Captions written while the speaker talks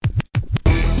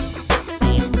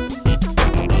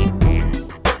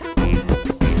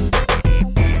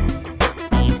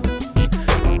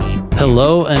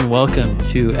Hello and welcome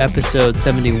to episode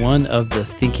 71 of the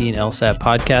Thinking LSAT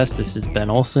podcast. This is Ben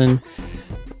Olson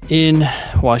in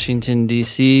Washington,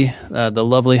 D.C., the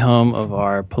lovely home of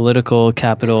our political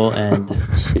capital and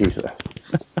Jesus.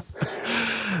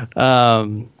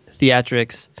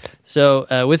 theatrics.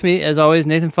 So with me, as always,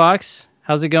 Nathan Fox.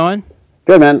 How's it going?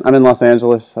 Good, man. I'm in Los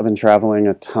Angeles. I've been traveling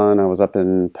a ton. I was up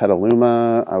in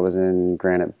Petaluma. I was in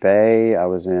Granite Bay. I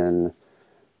was in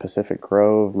Pacific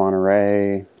Grove,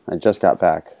 Monterey. I just got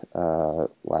back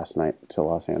last night to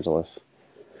Los Angeles.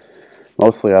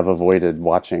 Mostly I've avoided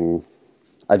watching.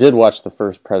 I did watch the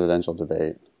first presidential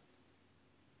debate,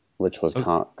 which was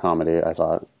comedy, I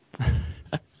thought.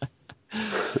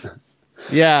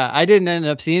 Yeah, I didn't end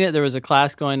up seeing it. There was a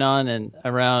class going on, and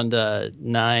around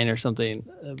 9 or something,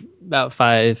 about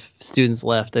 5 students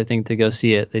left, I think, to go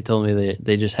see it. They told me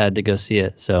they just had to go see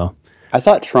it. So I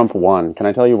thought Trump won. Can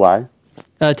I tell you why?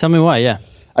 Tell me why, yeah.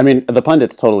 I mean, the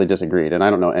pundits totally disagreed, and I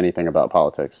don't know anything about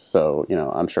politics, so,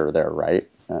 I'm sure they're right.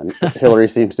 And Hillary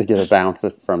seems to get a bounce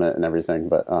from it and everything,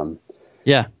 but...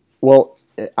 yeah. Well,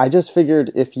 I just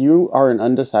figured if you are an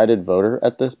undecided voter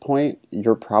at this point,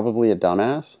 you're probably a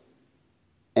dumbass.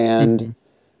 And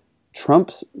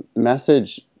Trump's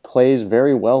message plays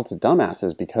very well to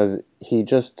dumbasses because he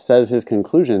just says his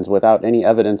conclusions without any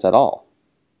evidence at all.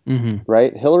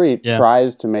 Right? Hillary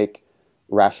tries to make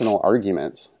rational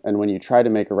arguments, and when you try to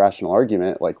make a rational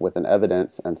argument, like with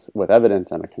evidence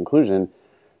and a conclusion,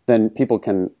 then people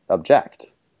can object.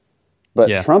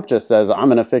 But Trump just says, "I'm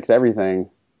going to fix everything,"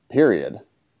 period.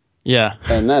 Yeah.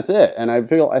 And that's it. And I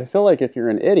feel like if you're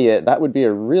an idiot, that would be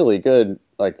a really good,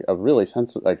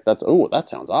 that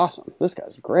sounds awesome. This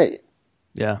guy's great.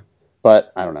 Yeah.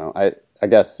 But I don't know. I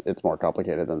guess it's more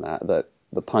complicated than that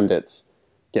the pundits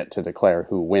get to declare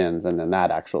who wins, and then that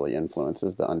actually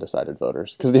influences the undecided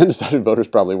voters. Because the undecided voters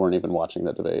probably weren't even watching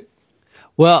the debate.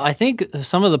 Well, I think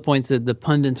some of the points that the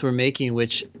pundits were making,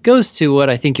 which goes to what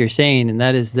I think you're saying, and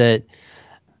that is that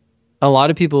a lot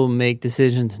of people make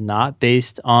decisions not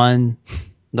based on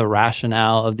the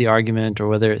rationale of the argument or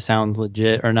whether it sounds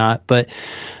legit or not, but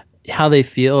how they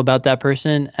feel about that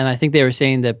person. And I think they were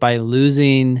saying that by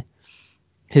losing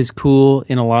his cool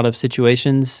in a lot of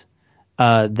situations,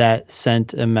 that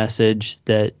sent a message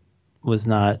that was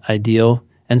not ideal.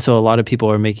 And so a lot of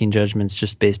people are making judgments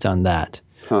just based on that.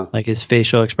 Like his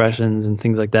facial expressions and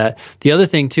things like that. The other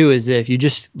thing, too, is that if you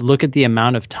just look at the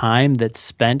amount of time that's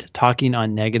spent talking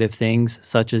on negative things,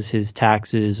 such as his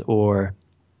taxes or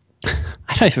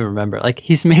I don't even remember. Like,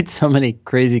 he's made so many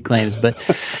crazy claims, but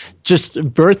just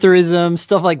birtherism,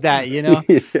 stuff like that, Yeah.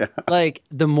 Like,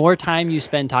 the more time you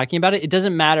spend talking about it, it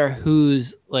doesn't matter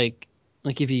who's, like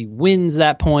if he wins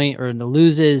that point or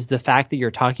loses, the fact that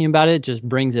you're talking about it just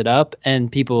brings it up,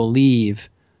 and people leave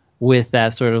with that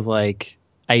sort of,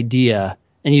 idea,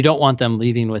 and you don't want them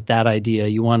leaving with that idea.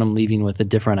 You want them leaving with a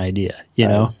different idea,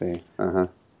 I see.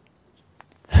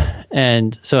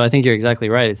 And so I think you're exactly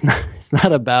right. It's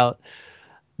not about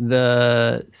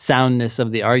the soundness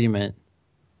of the argument.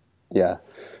 Yeah.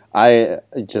 I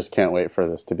just can't wait for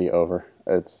this to be over.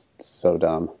 It's so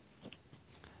dumb.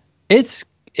 It's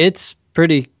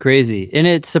pretty crazy. And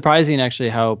it's surprising actually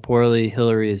how poorly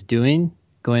Hillary is doing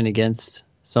going against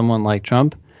someone like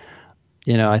Trump.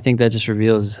 I think that just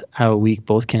reveals how weak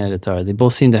both candidates are. They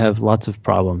both seem to have lots of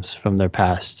problems from their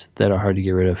past that are hard to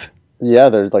get rid of. Yeah,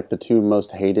 they're like the two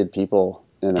most hated people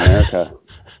in America.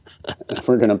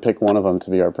 We're going to pick one of them to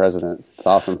be our president. It's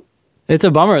awesome. It's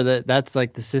a bummer that that's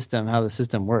like the system, how the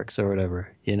system works or whatever,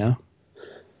 Yeah.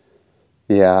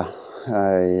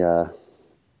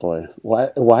 Boy,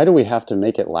 why do we have to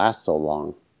make it last so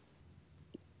long?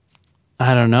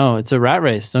 I don't know. It's a rat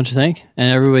race, don't you think? And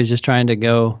everybody's just trying to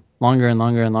go longer and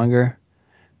longer and longer.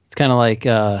 It's kind of like,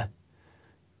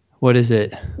 what is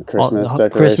it? Christmas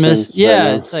decorations. Christmas. Yeah,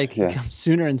 right, it's like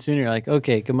sooner and sooner. Like,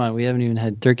 okay, come on. We haven't even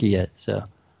had turkey yet. So.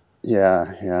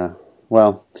 Yeah.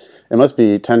 Well, it must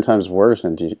be 10 times worse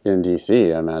in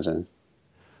D.C., I imagine.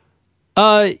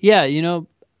 Yeah,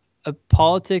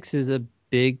 politics is a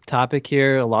big topic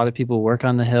here. A lot of people work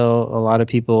on the Hill. A lot of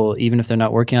people, even if they're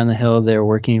not working on the Hill, they're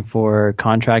working for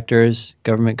contractors,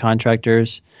 government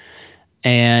contractors.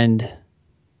 And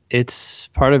it's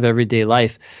part of everyday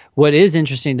life. What is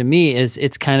interesting to me is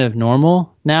it's kind of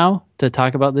normal now to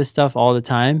talk about this stuff all the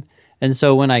time. And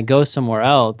so when I go somewhere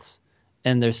else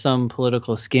and there's some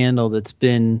political scandal that's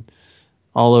been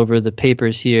all over the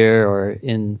papers here or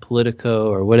in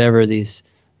Politico or whatever, these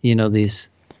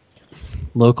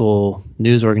local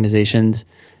news organizations,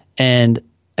 and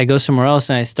I go somewhere else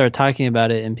and I start talking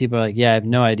about it and people are like, yeah, I have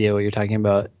no idea what you're talking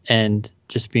about. And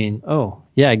just being, oh,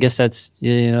 yeah, I guess that's,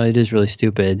 it is really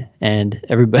stupid, and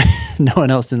everybody, no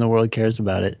one else in the world cares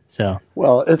about it. So,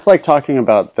 Well, it's like talking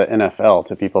about the NFL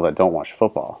to people that don't watch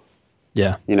football.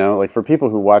 yeah. Like for people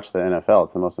who watch the NFL,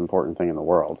 it's the most important thing in the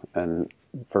world. And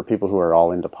for people who are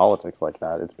all into politics like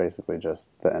that, it's basically just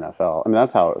the NFL. I mean,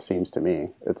 that's how it seems to me.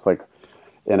 It's like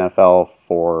NFL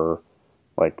for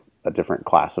like a different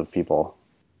class of people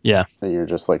Yeah. that you're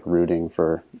just like rooting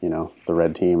for, the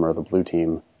red team or the blue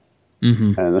team.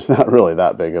 Hmm. And it's not really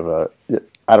that big of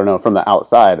I don't know, from the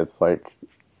outside, it's like,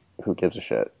 who gives a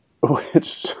shit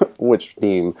which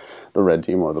team, the red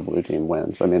team or the blue team,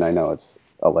 wins. I mean, I know it's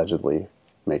allegedly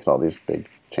makes all these big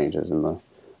changes in the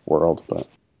world, but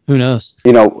Who knows?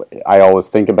 I always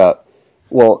think about,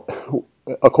 well,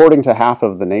 according to half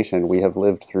of the nation, we have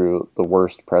lived through the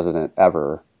worst president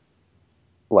ever,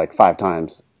 like 5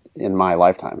 times in my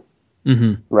lifetime.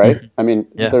 Hmm. Right? I mean,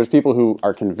 Yeah. there's people who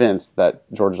are convinced that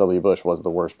George W. Bush was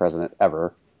the worst president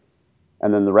ever,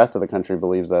 and then the rest of the country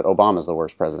believes that Obama's the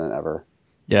worst president ever.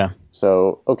 Yeah.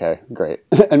 So, okay, great.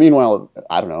 And meanwhile,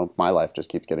 I don't know, my life just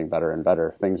keeps getting better and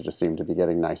better. Things just seem to be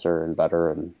getting nicer and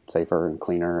better and safer and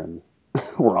cleaner, and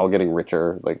we're all getting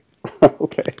richer. Like,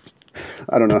 okay.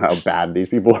 I don't know how bad these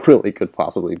people really could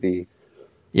possibly be.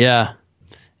 Yeah.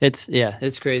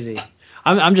 It's crazy.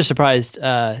 I'm just surprised.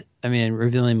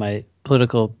 Revealing my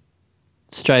political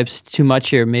stripes too much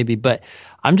here, maybe, but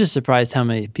I'm just surprised how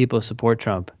many people support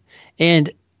Trump.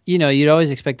 And you'd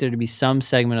always expect there to be some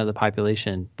segment of the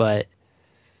population, but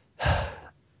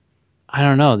I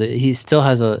don't know. He still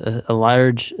has a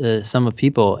large sum of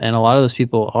people, and a lot of those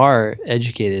people are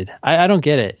educated. I don't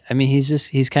get it. I mean,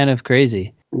 he's kind of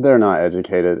crazy. They're not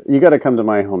educated. You got to come to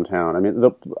my hometown. I mean,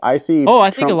 I see. Oh,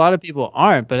 I think Trump. a lot of people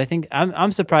aren't, but I think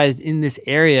I'm surprised in this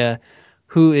area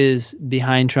who is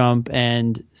behind Trump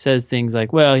and says things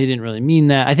like, well, he didn't really mean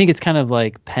that. I think it's kind of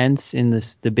like Pence in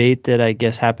this debate that I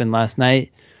guess happened last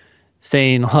night,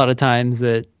 saying a lot of times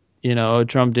that,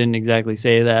 Trump didn't exactly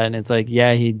say that. And it's like,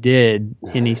 yeah, he did.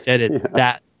 And he said it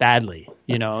that badly.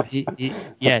 Yes,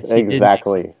 That's he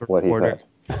exactly did what he said.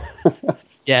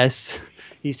 Yes.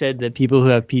 He said that people who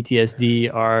have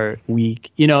PTSD are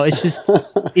weak. It's just,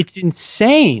 it's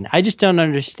insane. I just don't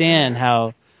understand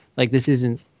how, this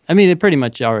isn't, it pretty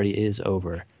much already is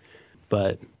over.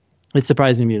 But it's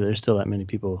surprising to me there's still that many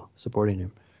people supporting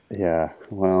him. Yeah,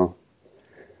 well,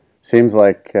 seems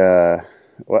like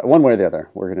one way or the other,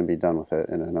 we're going to be done with it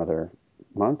in another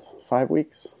month, 5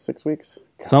 weeks, 6 weeks.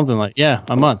 God. Something like,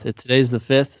 a month. Today's the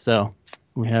 5th, so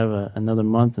we have another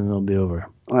month and it'll be over.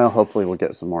 Well, hopefully we'll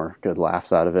get some more good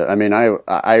laughs out of it. I mean,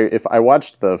 if I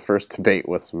watched the first debate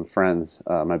with some friends,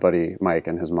 my buddy Mike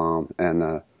and his mom,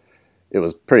 and it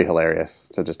was pretty hilarious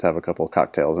to just have a couple of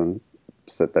cocktails and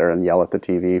sit there and yell at the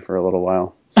TV for a little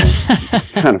while. So,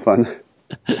 kind of fun.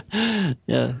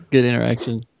 Yeah, good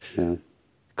interaction. Yeah.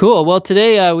 Cool. Well,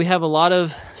 today we have a lot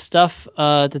of stuff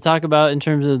to talk about in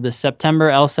terms of the September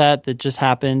LSAT that just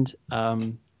happened.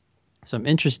 Some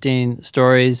interesting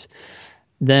stories.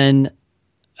 Then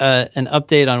an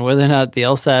update on whether or not the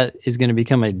LSAT is going to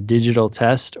become a digital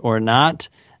test or not.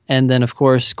 And then, of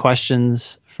course,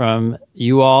 questions from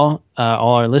you all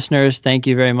our listeners. Thank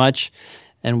you very much.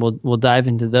 And we'll dive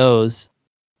into those.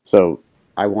 So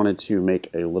I wanted to make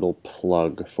a little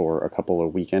plug for a couple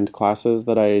of weekend classes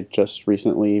that I just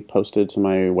recently posted to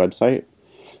my website.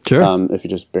 Sure. If you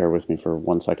just bear with me for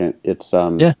 1 second. It's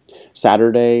Yeah.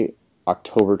 Saturday,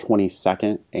 October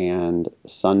 22nd, and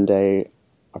Sunday,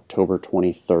 October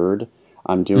 23rd.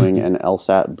 I'm doing an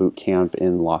LSAT boot camp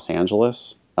in Los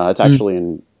Angeles. It's actually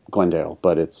in Glendale,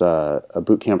 but it's a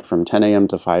boot camp from 10 a.m.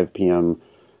 to 5 p.m.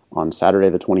 on Saturday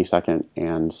the 22nd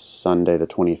and Sunday the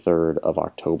 23rd of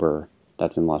October.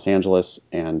 That's in Los Angeles,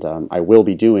 and I will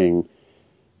be doing,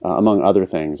 among other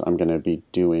things, I'm going to be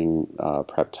doing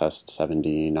Prep Test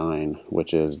 79,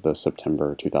 which is the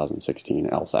September 2016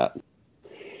 LSAT.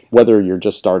 Whether you're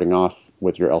just starting off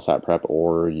with your LSAT prep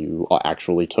or you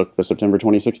actually took the September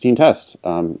 2016 test,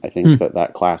 I think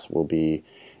that class will be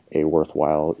a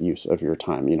worthwhile use of your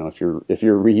time. If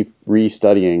you're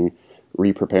re-studying,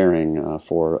 re-preparing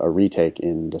for a retake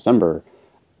in December,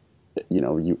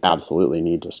 you absolutely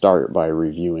need to start by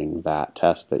reviewing that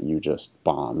test that you just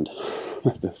bombed,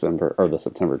 the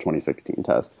September 2016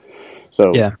 test.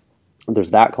 So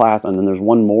there's that class, and then there's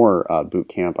one more boot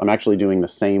camp. I'm actually doing the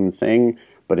same thing,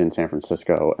 but in San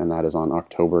Francisco, and that is on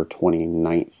October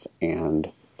 29th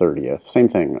and 30th. Same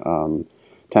thing,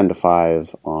 10 to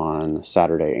 5 on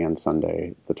Saturday and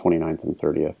Sunday, the 29th and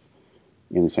 30th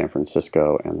in San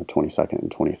Francisco, and the 22nd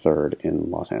and 23rd in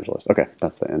Los Angeles. Okay,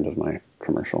 that's the end of my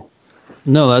commercial.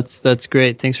 No, that's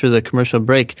great. Thanks for the commercial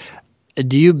break.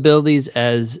 Do you bill these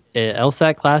as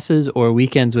LSAT classes or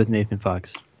weekends with Nathan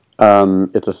Fox?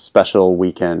 It's a special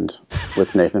weekend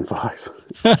with Nathan Fox.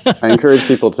 I encourage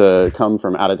people to come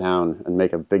from out of town and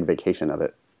make a big vacation of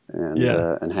it,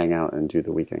 and hang out and do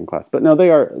the weekend class. But no, they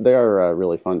are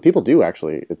really fun. People do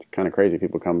actually. It's kind of crazy.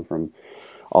 People come from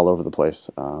all over the place.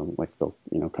 Like they'll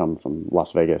come from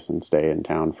Las Vegas and stay in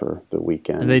town for the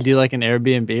weekend. And they do like an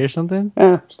Airbnb or something?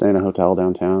 Yeah, stay in a hotel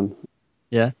downtown.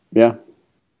 Yeah. Yeah.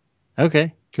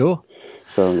 Okay. Cool.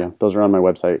 So yeah, those are on my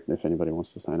website if anybody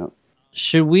wants to sign up.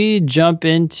 Should we jump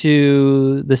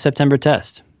into the September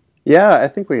test? Yeah, I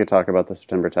think we could talk about the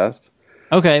September test.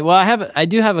 Okay. Well, I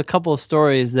do have a couple of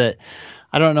stories that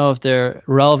I don't know if they're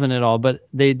relevant at all, but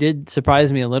they did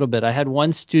surprise me a little bit. I had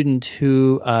one student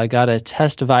who got a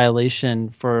test violation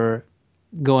for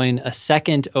going a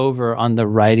second over on the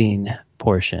writing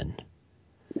portion.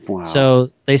 Wow.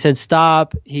 So they said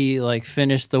stop. He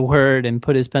finished the word and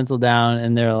put his pencil down,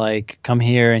 and they're like, come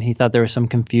here. And he thought there was some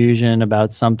confusion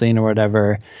about something or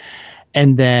whatever.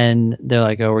 And then they're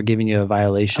like, oh, we're giving you a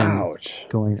violation. Ouch.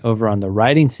 Going over on the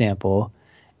writing sample.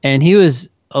 And he was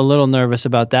a little nervous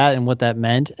about that and what that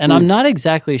meant. And I'm not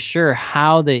exactly sure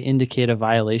how they indicate a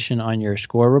violation on your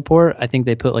score report. I think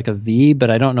they put like a V, but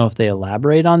I don't know if they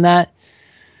elaborate on that.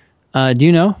 Do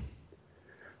you know?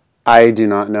 I do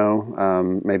not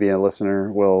know. Maybe a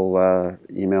listener will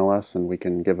email us and we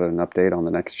can give an update on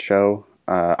the next show.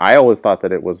 I always thought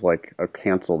that it was like a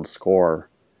canceled score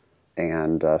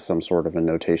and some sort of a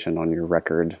notation on your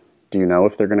record. Do you know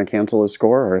if they're going to cancel his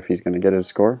score or if he's going to get his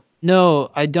score? No,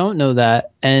 I don't know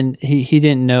that. And he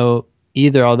didn't know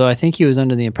either, although I think he was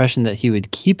under the impression that he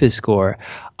would keep his score.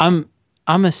 I'm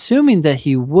assuming that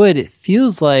he would. It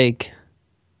feels like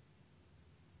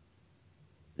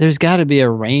there's got to be a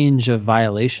range of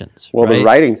violations. Well, right? The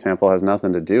writing sample has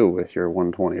nothing to do with your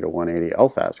 120 to 180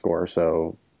 LSAT score,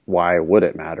 so why would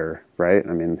it matter, right?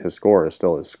 I mean, his score is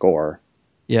still his score.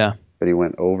 Yeah. But he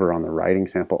went over on the writing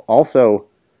sample. Also,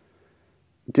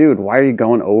 dude, why are you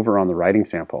going over on the writing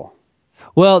sample?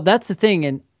 Well, that's the thing.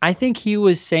 And I think he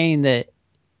was saying that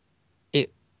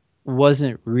it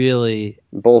wasn't really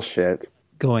bullshit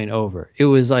going over. It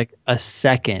was like a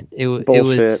second. Bullshit. It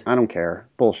was, I don't care.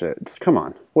 Bullshit. Come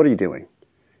on. What are you doing?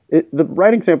 The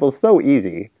writing sample is so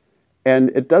easy and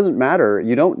it doesn't matter.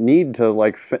 You don't need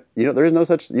to there's no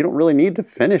such, you don't really need to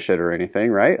finish it or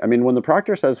anything, right? I mean, when the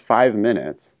proctor says 5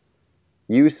 minutes,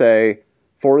 you say,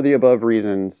 for the above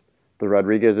reasons, the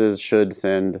Rodriguezes should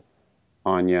send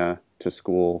Anya to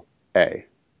school A.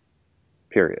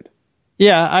 Period.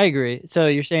 Yeah, I agree. So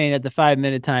you're saying at the 5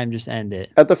 minute time, just end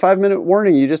it. At the 5 minute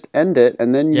warning, you just end it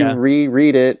and then you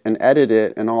reread it and edit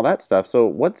it and all that stuff. So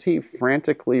what's he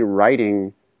frantically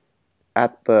writing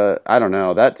at I don't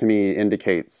know, that to me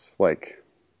indicates like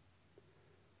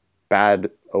bad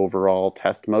overall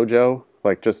test mojo.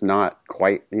 Like just not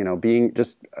quite,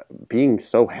 being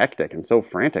so hectic and so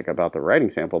frantic about the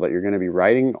writing sample that you're going to be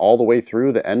writing all the way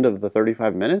through the end of the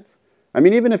 35 minutes. I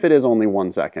mean, even if it is only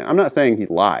 1 second, I'm not saying he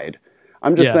lied.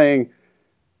 I'm just saying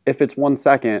if it's 1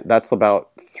 second, that's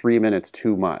about 3 minutes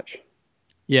too much.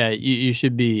 Yeah, you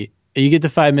should be, you get the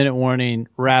 5 minute warning,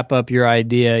 wrap up your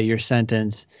idea, your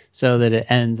sentence, so that it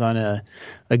ends on a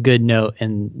good note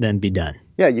and then be done.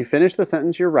 Yeah, you finish the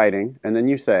sentence you're writing and then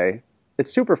you say,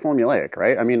 it's super formulaic,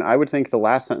 right? I mean, I would think the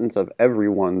last sentence of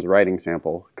everyone's writing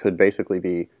sample could basically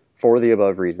be, for the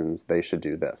above reasons, they should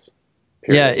do this.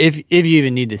 Period. Yeah, if you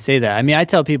even need to say that. I mean, I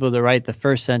tell people to write the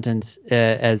first sentence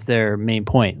as their main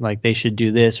point, like they should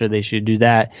do this or they should do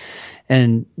that.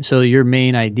 And so your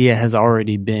main idea has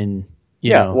already been,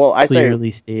 clearly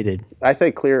stated. I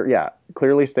say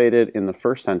clearly stated in the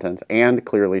first sentence and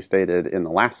clearly stated in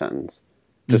the last sentence.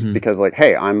 Just because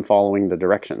hey, I'm following the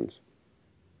directions.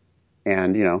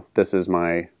 And, this is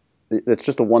it's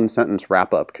just a 1 sentence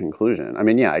wrap up conclusion. I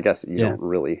mean, yeah, I guess you don't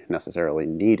really necessarily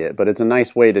need it, but it's a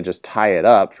nice way to just tie it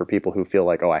up for people who feel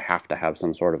like, oh, I have to have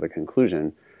some sort of a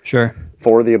conclusion. Sure.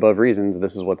 For the above reasons,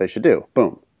 this is what they should do.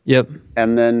 Boom. Yep.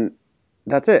 And then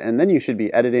that's it. And then you should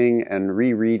be editing and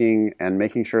rereading and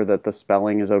making sure that the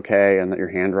spelling is okay and that your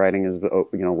handwriting is,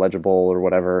 legible or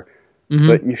whatever. Mm-hmm.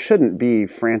 But you shouldn't be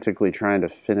frantically trying to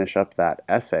finish up that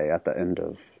essay at the end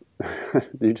of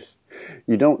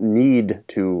you don't need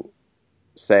to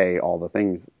say all the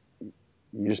things.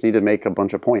 You just need to make a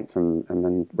bunch of points and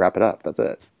then wrap it up. That's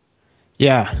it.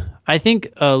 Yeah. I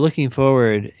think looking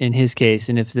forward in his case,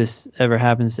 and if this ever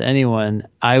happens to anyone,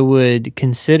 I would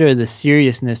consider the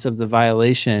seriousness of the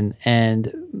violation.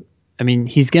 And I mean,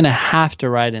 he's going to have to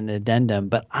write an addendum,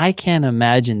 but I can't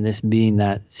imagine this being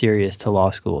that serious to law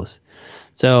schools.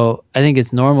 So I think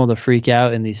it's normal to freak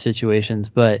out in these situations,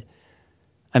 but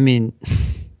I mean,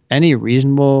 any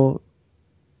reasonable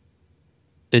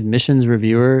admissions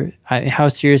reviewer, how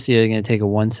seriously are they going to take a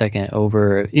 1 second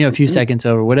over, a few seconds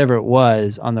over, whatever it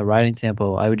was on the writing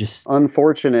sample? I would just...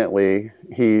 Unfortunately,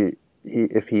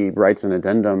 if he writes an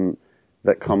addendum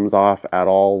that comes off at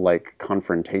all like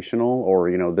confrontational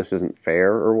or, this isn't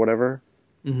fair or whatever,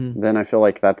 then I feel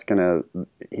like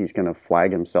he's gonna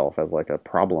flag himself as like a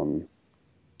problem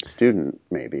student,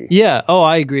 maybe. Yeah. Oh,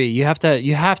 I agree. You have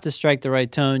to strike the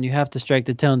right tone. You have to strike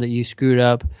the tone that you screwed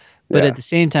up. But at the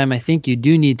same time, I think you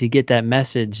do need to get that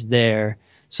message there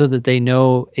so that they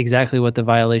know exactly what the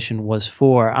violation was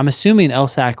for. I'm assuming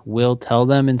LSAC will tell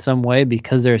them in some way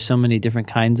because there are so many different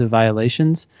kinds of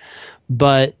violations.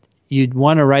 But you'd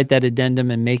want to write that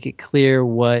addendum and make it clear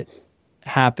what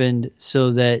happened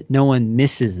so that no one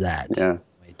misses that. Yeah.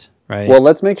 Right. Well,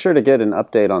 let's make sure to get an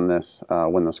update on this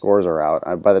when the scores are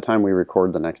out. By the time we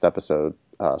record the next episode,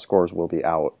 scores will be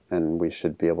out, and we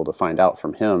should be able to find out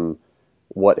from him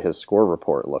what his score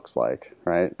report looks like,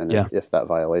 right? And if that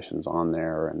violation's on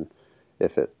there, and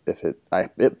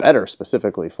it better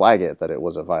specifically flag it that it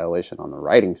was a violation on the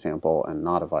writing sample and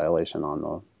not a violation on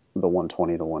the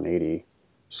 120 to 180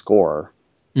 score.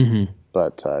 Mm-hmm.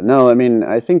 But no, I mean,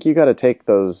 I think you got to take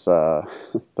those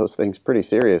things pretty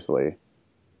seriously.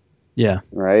 Yeah.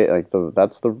 Right? Like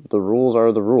the rules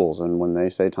are the rules, and when they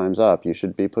say time's up, you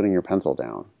should be putting your pencil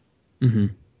down. Mm-hmm.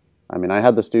 I mean, I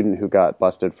had the student who got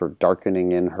busted for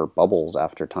darkening in her bubbles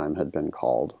after time had been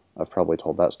called. I've probably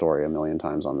told that story a million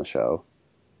times on the show.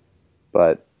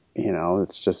 But,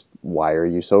 it's just, why are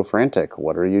you so frantic?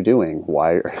 What are you doing?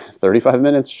 35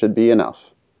 minutes should be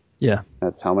enough. Yeah.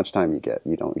 That's how much time you get.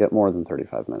 You don't get more than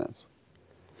 35 minutes.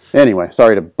 Anyway,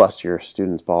 sorry to bust your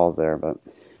students' balls there, but...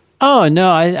 Oh, no,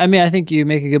 I mean, I think you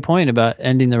make a good point about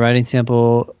ending the writing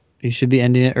sample. You should be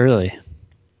ending it early.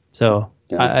 So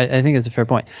yeah. I think it's a fair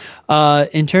point.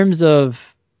 In terms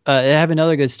of, I have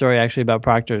another good story actually about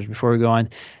proctors before we go on.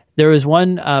 There was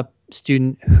one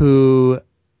student who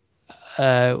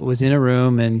was in a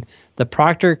room and the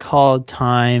proctor called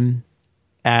time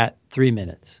at 3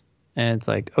 minutes. And it's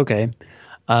like, okay.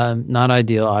 Not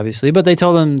ideal, obviously, but they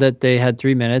told them that they had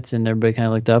 3 minutes, and everybody kind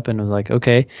of looked up and was like,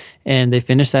 okay. And they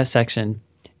finished that section.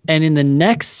 And in the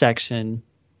next section,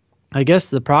 I guess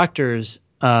the proctors,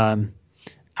 out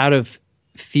of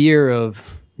fear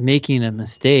of making a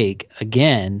mistake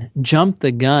again, jumped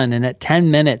the gun and at 10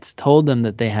 minutes told them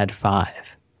that they had 5.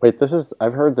 Wait,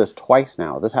 I've heard this twice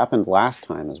now. This happened last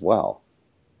time as well.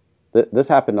 This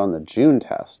happened on the June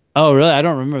test. Oh, really? I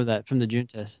don't remember that from the June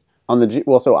test.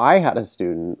 So I had a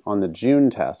student on the June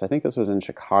test. I think this was in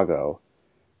Chicago.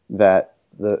 That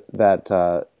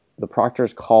the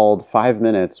proctors called 5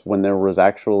 minutes when there was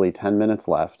actually 10 minutes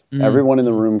left. Mm. Everyone in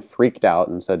the room freaked out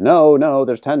and said, "No,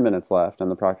 there's 10 minutes left."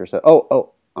 And the proctor said,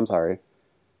 "Oh, I'm sorry."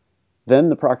 Then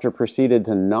the proctor proceeded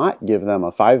to not give them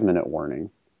a 5-minute warning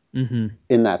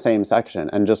in that same section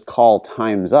and just call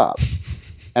times up.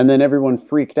 And then everyone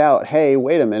freaked out. "Hey,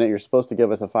 wait a minute! You're supposed to give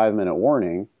us a 5-minute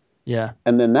warning." Yeah.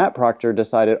 And then that proctor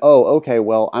decided, okay,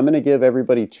 well, I'm going to give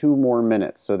everybody 2 more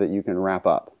minutes so that you can wrap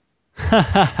up.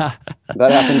 That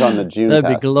happened on the June test.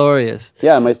 That'd be glorious.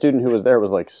 Yeah, my student who was there was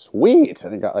like, sweet,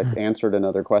 and he got answered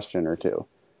another question or 2.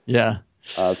 Yeah.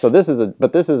 So this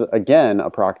is again a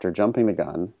proctor jumping the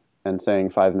gun and saying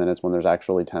 5 minutes when there's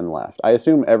actually 10 left. I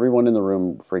assume everyone in the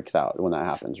room freaks out when that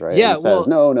happens, right? Yeah. And says,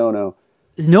 no.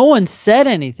 No one said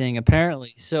anything,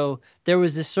 apparently. So there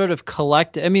was this sort of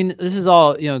collective... I mean, this is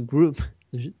all, group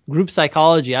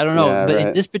psychology. I don't know. Yeah, but right.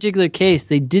 In this particular case,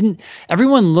 they didn't...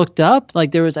 Everyone looked up.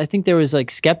 Like, I think there was,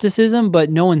 like, skepticism, but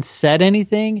no one said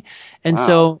anything. And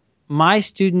so my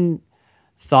student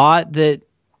thought that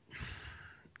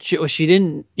she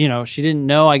didn't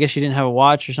know. I guess she didn't have a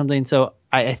watch or something. So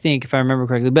I think, if I remember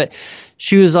correctly. But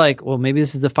she was like, well, maybe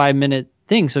this is the 5-minute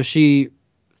thing. So she...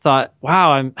 thought,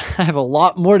 wow, I have a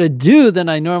lot more to do than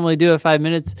I normally do at 5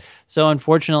 minutes. So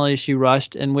unfortunately, she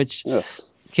rushed. In which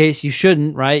case, you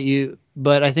shouldn't, right?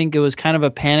 But I think it was kind of a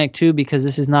panic too, because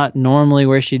this is not normally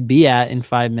where she'd be at in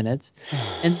 5 minutes.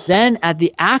 And then at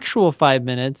the actual 5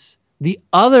 minutes, the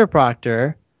other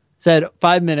proctor said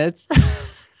 5 minutes,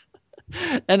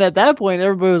 and at that point,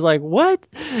 everybody was like, "What?"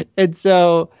 And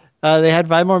so. They had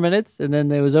 5 more minutes, and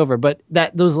then it was over. But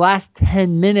those last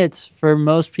 10 minutes for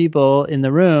most people in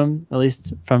the room, at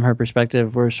least from her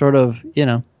perspective, were sort of,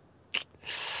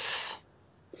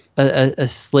 a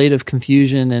slate of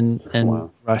confusion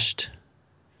and rushed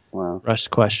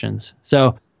questions.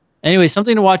 So, anyway,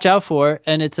 something to watch out for,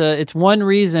 and it's one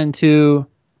reason to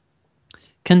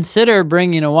consider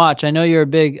bringing a watch. I know you're a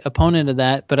big opponent of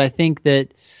that, but I think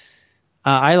that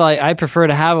I prefer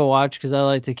to have a watch because I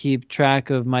like to keep track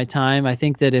of my time. I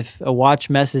think that if a watch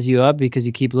messes you up because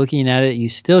you keep looking at it, you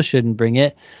still shouldn't bring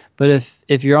it. But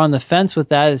if you're on the fence with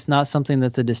that, it's not something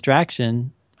that's a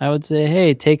distraction. I would say,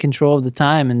 hey, take control of the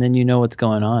time, and then you know what's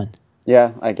going on.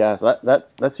 Yeah, I guess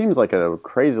that seems like a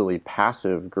crazily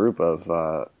passive group of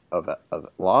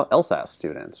LSAT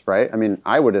students, right? I mean,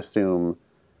 I would assume,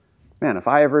 man, if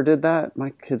I ever did that,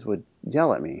 my kids would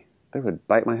yell at me. They would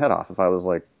bite my head off if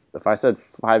I said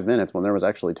 5 minutes when there was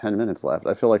actually 10 minutes left.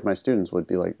 I feel like my students would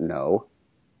be like, no.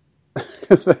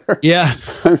 Yeah,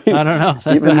 I mean, I don't know. That's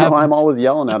even what though happens. I'm always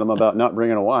yelling at them about not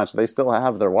bringing a watch, they still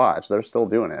have their watch. They're still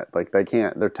doing it. Like they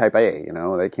can't. They're type A, you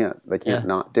know. They can't Yeah.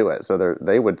 not do it. So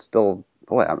they would still.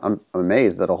 Boy, I'm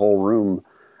amazed that a whole room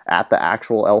at the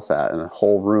actual LSAT and a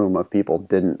whole room of people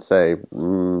didn't say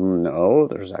no.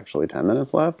 There's actually 10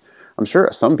 minutes left. I'm sure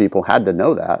some people had to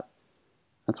know that.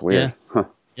 That's weird. Yeah. Huh.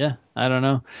 Yeah, I don't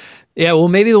know. Yeah, well,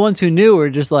 maybe the ones who knew were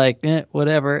just like,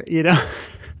 whatever, you know.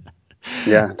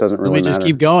 Yeah, it doesn't really Let me just matter.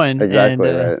 keep going Exactly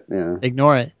and right. Yeah.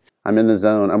 ignore it. I'm in the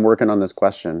zone. I'm working on this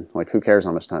question. Like, who cares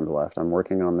how much time's left? I'm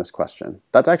working on this question.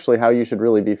 That's actually how you should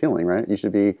really be feeling, right? You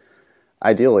should be,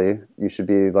 ideally, you should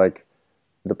be like,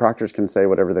 the proctors can say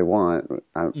whatever they want.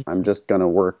 I'm just going to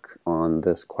work on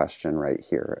this question right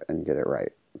here and get it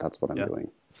right. That's what I'm doing.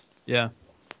 Yeah.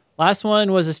 Last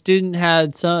one was a student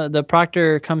had the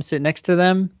proctor come sit next to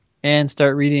them and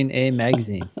start reading a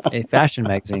magazine, a fashion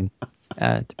magazine,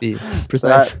 to be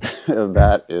precise.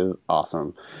 That is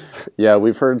awesome. Yeah,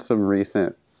 we've heard some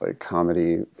recent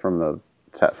comedy from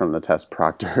the test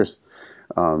proctors.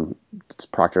 It's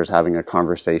proctors having a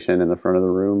conversation in the front of the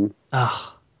room.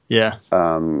 Oh, yeah.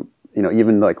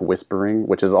 Even like whispering,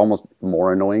 which is almost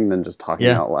more annoying than just talking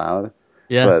out loud.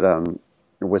 Yeah. But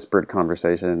whispered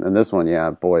conversation. And this one,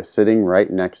 yeah, boy, sitting right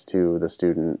next to the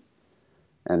student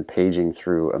and paging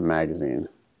through a magazine.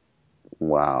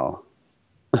 Wow.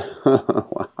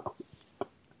 Wow.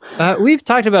 We've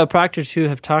talked about proctors who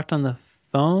have talked on the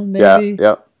phone, maybe? Yeah,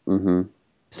 yep. Mm-hmm.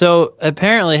 So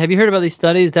apparently, have you heard about these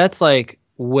studies? That's like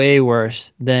way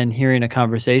worse than hearing a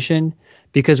conversation,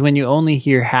 because when you only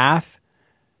hear half,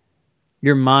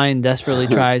 your mind desperately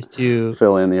tries to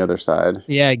fill in the other side.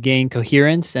 Yeah, gain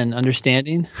coherence and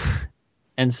understanding.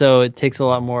 And so it takes a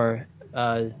lot more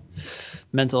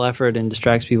mental effort and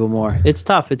distracts people more. It's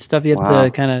tough. It's stuff you have to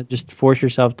kind of just force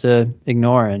yourself to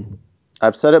ignore. And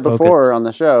I've said it before on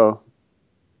the show,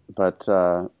 but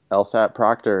LSAT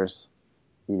proctors,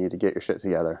 you need to get your shit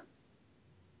together.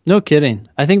 No kidding.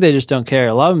 I think they just don't care.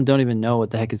 A lot of them don't even know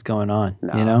what the heck is going on.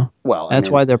 No. You know? Well, that's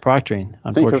why they're proctoring,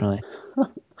 unfortunately.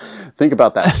 Think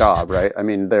about that job, right? I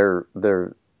mean,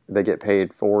 they get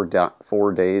paid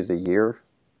 4 days a year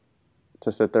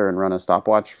to sit there and run a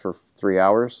stopwatch for 3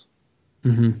 hours.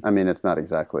 Mm-hmm. I mean, it's not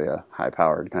exactly a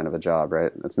high-powered kind of a job,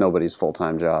 right? It's nobody's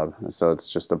full-time job, so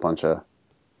it's just a bunch of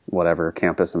whatever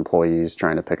campus employees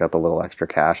trying to pick up a little extra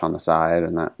cash on the side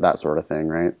and that sort of thing,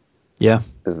 right? Yeah,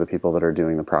 is the people that are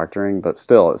doing the proctoring. But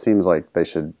still, it seems like they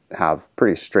should have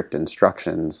pretty strict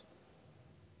instructions.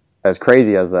 As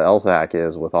crazy as the LSAC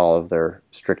is with all of their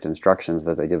strict instructions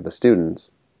that they give the students,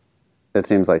 it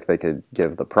seems like they could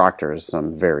give the proctors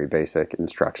some very basic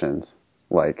instructions,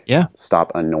 like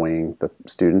stop annoying the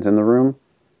students in the room.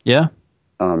 Yeah.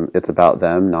 It's about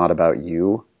them, not about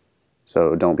you.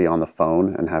 So don't be on the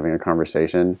phone and having a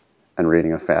conversation and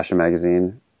reading a fashion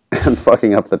magazine and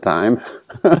fucking up the time.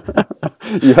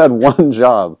 You had one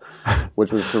job,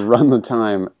 which was to run the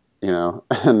time,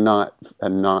 and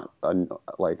not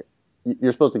like,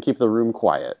 you're supposed to keep the room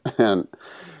quiet. And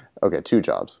okay, 2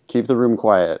 jobs: keep the room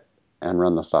quiet and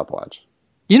run the stopwatch.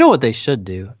 You know what they should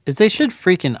do is they should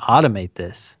freaking automate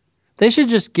this. They should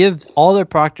just give all their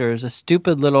proctors a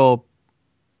stupid little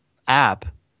app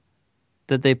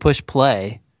that they push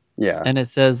play. Yeah. And it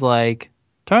says like,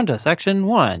 turn to section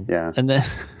 1. Yeah. And then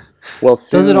soon,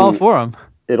 does it all for them.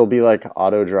 It'll be like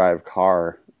auto drive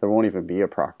car. There won't even be a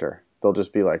proctor. They'll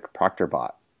just be like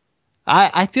ProctorBot.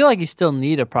 I feel like you still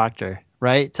need a proctor,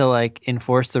 right? To like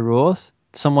enforce the rules.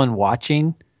 Someone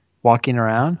walking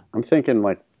around. I'm thinking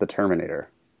like the Terminator.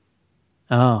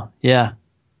 Oh, yeah.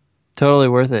 Totally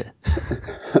worth it.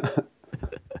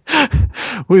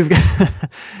 We've got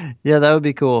yeah, that would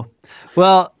be cool.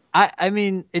 Well, I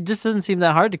mean, it just doesn't seem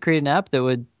that hard to create an app that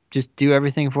would just do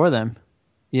everything for them.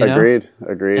 You know? Agreed.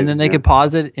 And then they could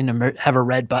pause it and have a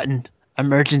red button,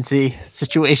 emergency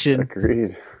situation.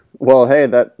 Agreed. Well, hey,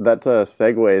 that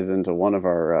segues into one of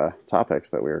our topics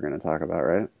that we were going to talk about,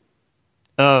 right?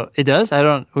 Oh, it does?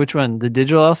 Which one? The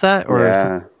digital LSAT?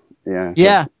 Or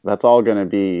Yeah. That's all going to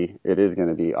be, it is going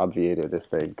to be obviated if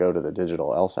they go to the digital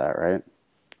LSAT, right?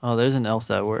 Oh, there's an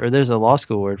LSAT word, or there's a law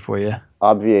school word for you.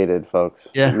 Obviated, folks.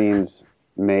 It Yeah. means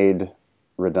made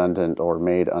redundant or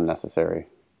made unnecessary.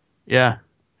 Yeah.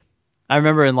 I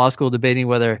remember in law school debating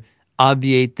whether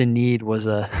obviate the need was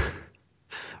a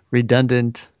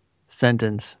redundant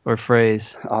sentence or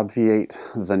phrase. Obviate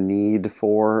the need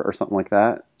for or something like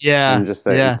that. Yeah. And just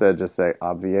say, Yeah. instead, just say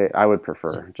obviate. I would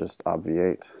prefer just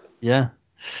obviate. Yeah.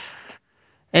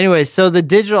 Anyway, so the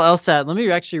digital LSAT, let me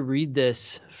actually read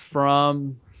this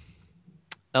from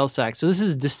LSAC. So this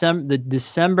is the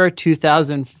December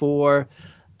 2004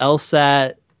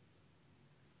 LSAT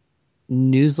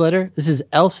newsletter. This is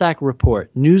LSAC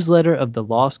report, newsletter of the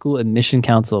Law School Admission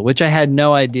Council, which I had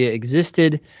no idea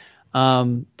existed,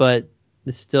 but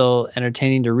it's still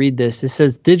entertaining to read this. It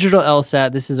says digital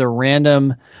LSAT. This is a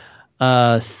random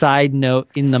side note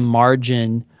in the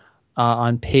margin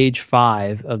on page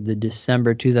 5 of the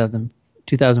December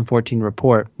 2014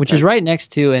 report, which is right next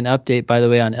to an update, by the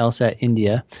way, on LSAT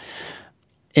India.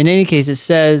 In any case, it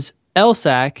says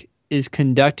LSAC is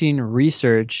conducting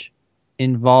research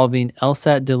involving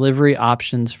LSAT delivery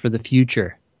options for the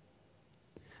future.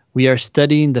 We are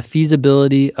studying the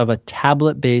feasibility of a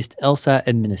tablet-based LSAT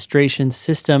administration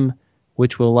system,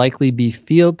 which will likely be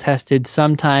field tested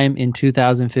sometime in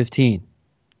 2015.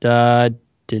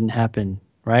 Didn't happen,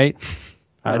 right?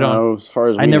 As far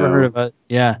as I never heard of it.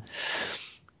 Yeah.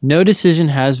 No decision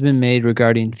has been made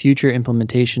regarding future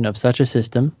implementation of such a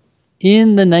system.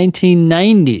 In the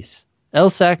 1990s,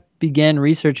 LSAC began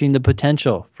researching the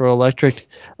potential for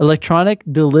electronic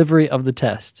delivery of the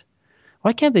test.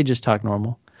 Why can't they just talk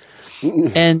normal?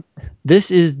 And this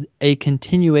is a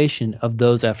continuation of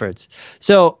those efforts.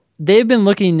 So they've been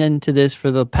looking into this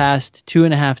for the past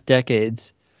 2.5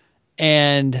 decades,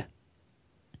 and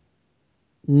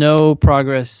no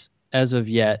progress as of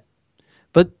yet.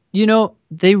 But,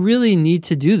 they really need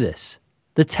to do this.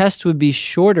 The test would be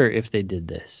shorter if they did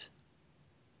this.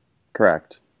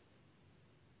 Correct.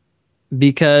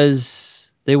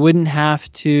 Because they wouldn't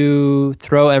have to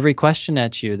throw every question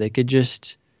at you. They could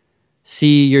just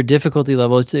see your difficulty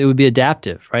level. It would be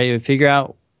adaptive, right? It would figure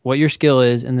out what your skill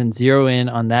is and then zero in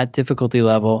on that difficulty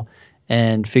level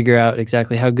and figure out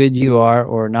exactly how good you are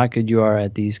or not good you are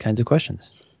at these kinds of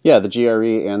questions. Yeah, the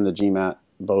GRE and the GMAT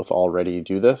both already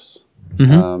do this.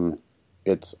 Mm-hmm.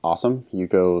 It's awesome. You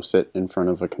go sit in front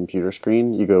of a computer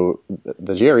screen.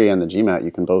 The GRE and the GMAT,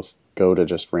 you can both go to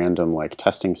just random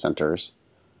testing centers.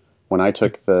 When I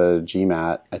took the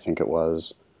GMAT, I think it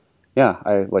was,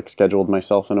 I scheduled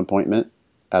myself an appointment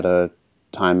at a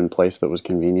time and place that was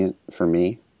convenient for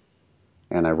me.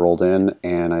 And I rolled in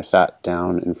and I sat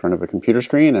down in front of a computer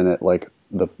screen, and it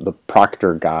the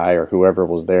proctor guy or whoever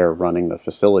was there running the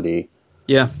facility.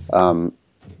 Yeah.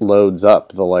 Loads up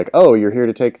the oh, you're here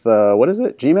to take the, what is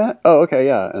it, GMAT? Oh, okay,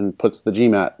 yeah, and puts the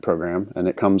GMAT program, and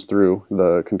it comes through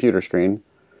the computer screen,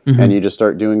 and you just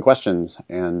start doing questions,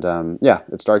 and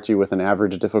it starts you with an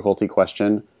average difficulty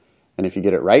question, and if you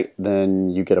get it right, then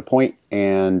you get a point,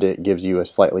 and it gives you a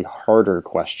slightly harder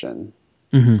question.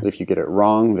 If you get it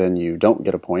wrong, then you don't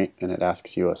get a point, and it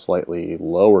asks you a slightly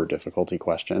lower difficulty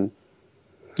question.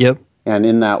 Yep. And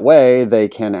in that way, they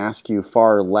can ask you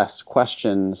far less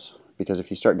questions, because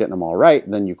if you start getting them all right,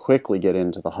 then you quickly get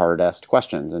into the hardest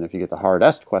questions. And if you get the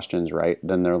hardest questions right,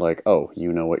 then they're like, oh,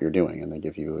 you know what you're doing, and they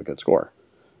give you a good score.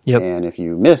 Yep. And if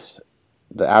you miss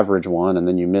the average one, and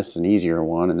then you miss an easier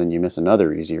one, and then you miss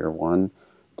another easier one,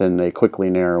 then they quickly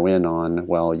narrow in on,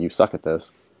 well, you suck at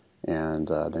this, and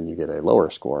then you get a lower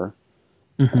score.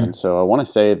 And so I want to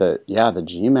say that, the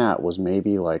GMAT was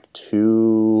maybe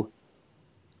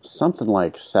something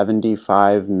like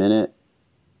 75 minute.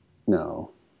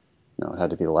 No, it had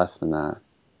to be less than that.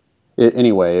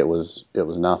 Anyway, it was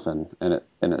nothing, and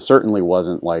it certainly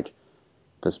wasn't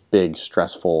this big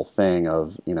stressful thing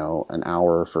of an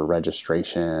hour for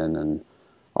registration and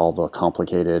all the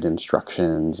complicated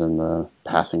instructions and the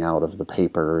passing out of the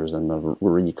papers and the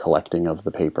recollecting of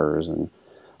the papers and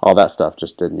all that stuff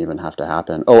just didn't even have to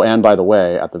happen. Oh, and by the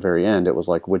way, at the very end, it was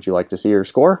would you like to see your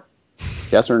score?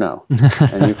 Yes or no?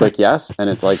 And you click yes, and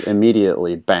it's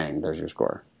immediately, bang, there's your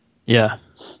score. Yeah.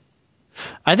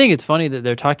 I think it's funny that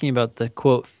they're talking about the,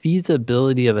 quote,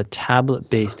 feasibility of a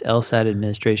tablet-based LSAT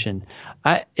administration.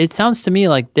 It sounds to me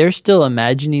like they're still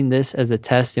imagining this as a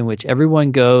test in which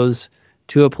everyone goes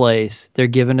to a place, they're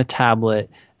given a tablet,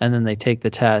 and then they take the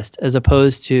test, as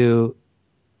opposed to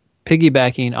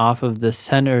piggybacking off of the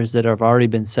centers that have already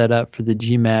been set up for the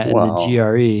GMAT and the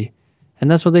GRE. And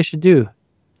that's what they should do.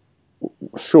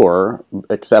 Sure,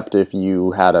 except if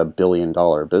you had a $1 billion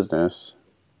business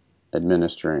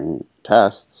administering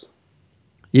tests.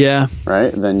 Yeah.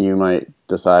 Right? Then you might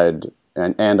decide,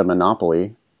 and a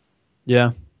monopoly.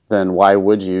 Yeah. then why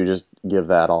would you just give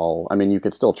that all? I mean, you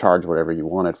could still charge whatever you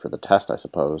wanted for the test, I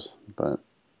suppose, but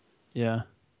Yeah.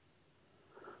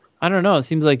 I don't know. It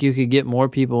seems like you could get more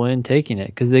people in taking it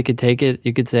because they could take it.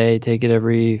 You could say take it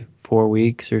every 4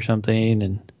 weeks or something.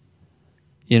 And,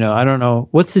 I don't know.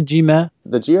 What's the GMAT?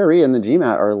 the GRE and the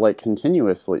GMAT are like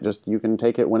continuously, just you can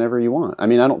take it whenever you want. I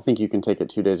mean, I don't think you can take it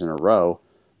 2 days in a row,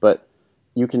 but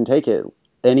you can take it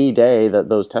any day that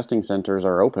those testing centers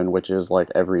are open, which is like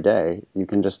every day. You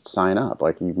can just sign up.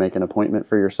 Like you make an appointment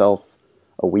for yourself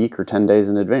a week or 10 days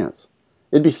in advance.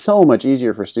 It'd be so much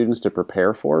easier for students to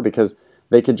prepare for because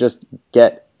they could just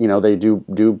get, they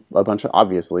do a bunch of,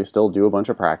 obviously still do a bunch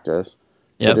of practice.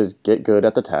 Yep. It is get good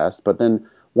at the test, but then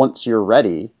once you're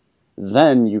ready,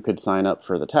 then you could sign up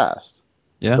for the test.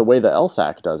 Yeah. The way the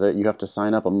LSAC does it, you have to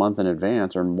sign up a month in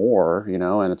advance or more,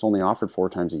 and it's only offered 4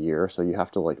 times a year, so you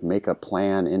have to like make a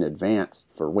plan in advance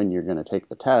for when you're going to take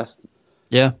the test.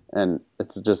 Yeah. And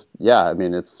it's just, I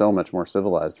mean, it's so much more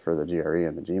civilized for the GRE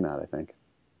and the GMAT, I think.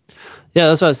 Yeah,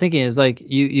 that's what I was thinking. Is like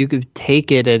you could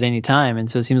take it at any time,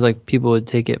 and so it seems like people would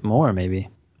take it more. Maybe,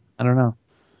 I don't know.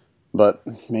 But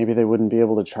maybe they wouldn't be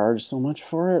able to charge so much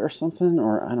for it or something,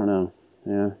 or I don't know.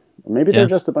 Yeah, maybe they're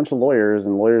just a bunch of lawyers,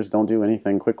 and lawyers don't do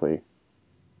anything quickly.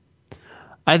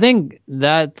 I think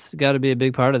that's got to be a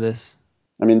big part of this.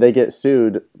 I mean, they get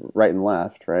sued right and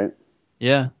left, right?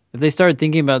 Yeah, if they started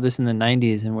thinking about this in the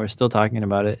 '90s and we're still talking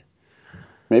about it,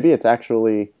 maybe it's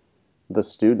actually the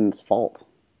students' fault.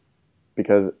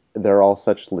 Because they're all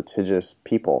such litigious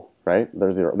people, right?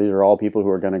 These are all people who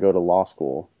are going to go to law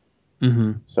school.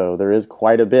 Mm-hmm. So there is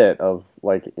quite a bit of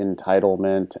like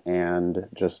entitlement and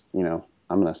just, I'm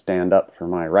going to stand up for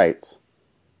my rights.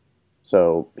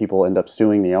 So people end up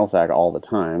suing the LSAC all the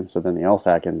time. So then the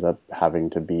LSAC ends up having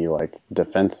to be like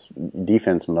defense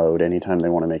mode anytime they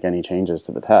want to make any changes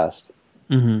to the test.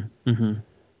 Mm-hmm. Mm-hmm.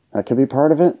 That could be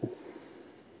part of it.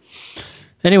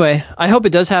 Anyway, I hope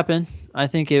it does happen. I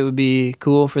think it would be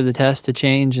cool for the test to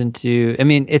change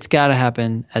it's got to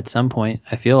happen at some point.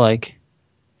 I feel like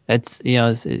it's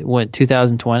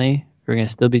 2020, we're going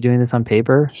to still be doing this on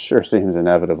paper. Sure seems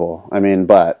inevitable. I mean,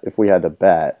 but if we had to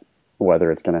bet whether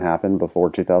it's going to happen before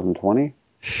 2020,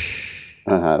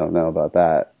 I don't know about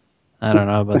that. I don't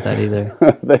know about that either.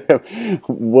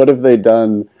 What have they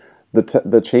done?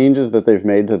 The changes that they've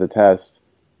made to the test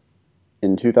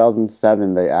in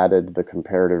 2007, they added the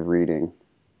comparative reading.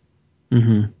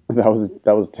 Mm-hmm.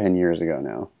 That was 10 years ago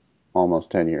now,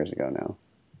 almost 10 years ago now.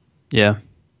 Yeah.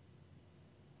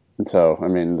 And so, I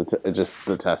mean,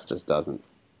 the test just doesn't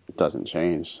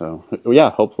change. So,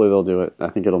 yeah, hopefully they'll do it. I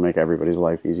think it'll make everybody's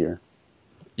life easier.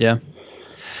 Yeah.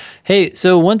 Hey,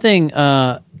 so one thing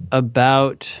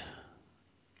about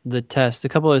the test, a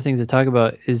couple other things to talk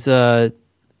about is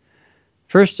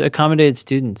first, accommodated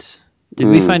students. Did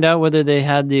we find out whether they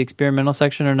had the experimental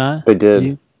section or not? They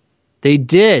did. They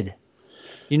did.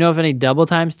 You know if any double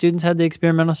time students had the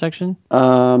experimental section?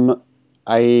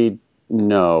 I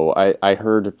know. I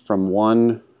heard from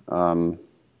one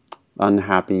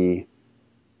unhappy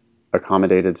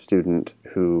accommodated student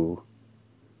who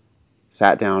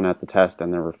sat down at the test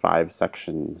and there were 5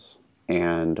 sections,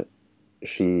 and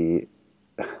she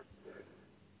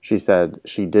said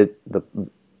she did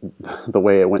the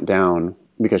way it went down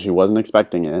because she wasn't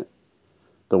expecting it.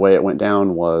 The way it went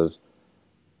down was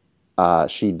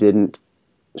she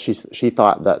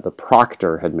thought that the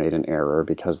proctor had made an error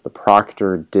because the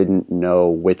proctor didn't know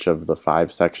which of the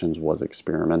 5 sections was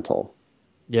experimental.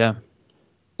 Yeah.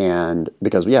 And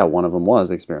because, one of them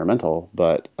was experimental,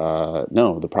 but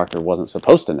no, the proctor wasn't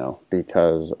supposed to know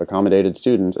because accommodated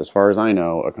students, as far as I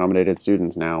know, accommodated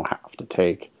students now have to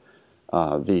take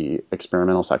the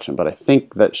experimental section. But I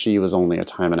think that she was only a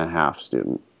time and a half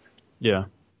student. Yeah.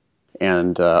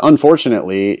 And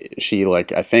unfortunately, she,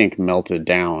 I think, melted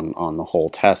down on the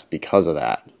whole test because of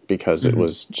that, because it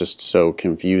was just so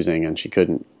confusing and she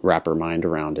couldn't wrap her mind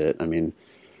around it. I mean,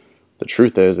 the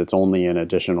truth is it's only an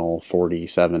additional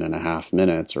 47 and a half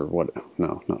minutes or what?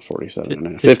 No, not 47 and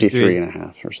a half, 53 and a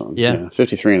half or something. Yeah.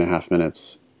 53 and a half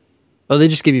minutes. Oh, they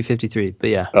just give you 53, but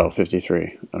yeah. Oh,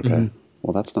 53. Okay.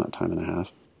 Well, that's not time and a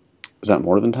half. Is that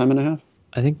more than time and a half?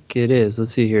 I think it is.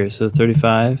 Let's see here. So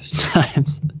 35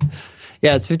 times.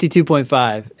 Yeah, it's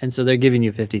 52.5. And so they're giving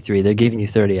you 53. They're giving you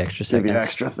 30 extra seconds. Give you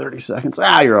extra 30 seconds.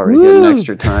 You're already getting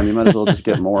extra time. You might as well just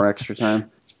get more extra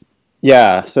time.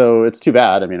 Yeah, so it's too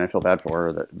bad. I mean, I feel bad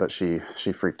for her, but she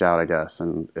freaked out, I guess,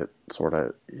 and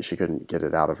she couldn't get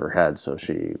it out of her head, so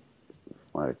she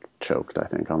choked, I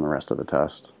think, on the rest of the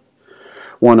test.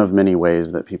 One of many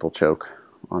ways that people choke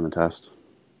on the test.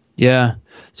 Yeah.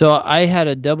 So I had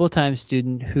a double time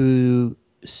student who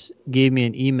gave me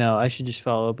an email. I should just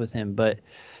follow up with him, but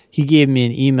he gave me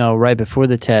an email right before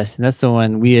the test, and that's the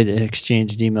one we had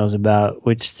exchanged emails about,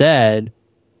 which said,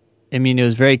 I mean, it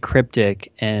was very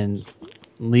cryptic and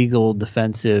legal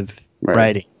defensive Right.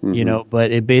 writing,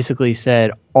 but it basically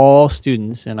said all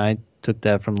students, and I took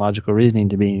that from logical reasoning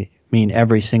to mean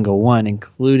every single one,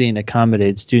 including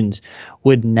accommodated students,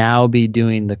 would now be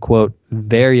doing the quote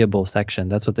variable section.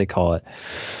 That's what they call it.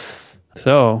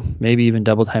 So maybe even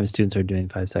double time students are doing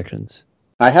 5 sections.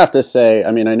 I have to say,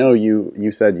 I mean, I know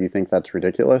you said you think that's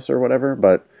ridiculous or whatever,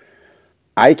 but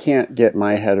I can't get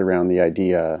my head around the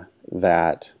idea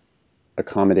that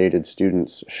accommodated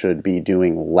students should be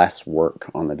doing less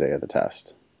work on the day of the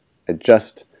test. It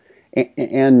just,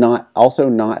 and not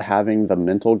having the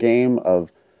mental game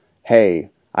of, hey,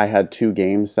 I had 2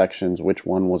 game sections, which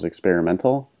one was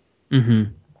experimental?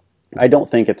 Mm-hmm. I don't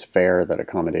think it's fair that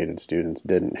accommodated students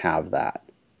didn't have that.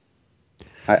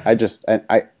 I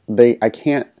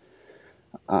can't,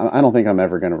 I don't think I'm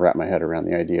ever going to wrap my head around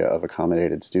the idea of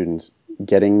accommodated students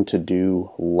getting to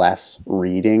do less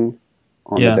reading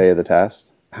on the day of the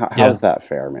test. How's that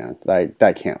fair, man?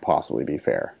 That can't possibly be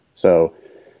fair. So,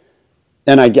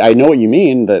 and I know what you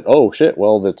mean that, oh shit,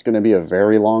 well, that's going to be a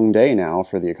very long day now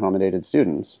for the accommodated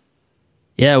students.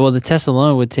 Yeah, well, the test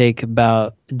alone would take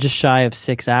about just shy of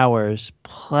 6 hours,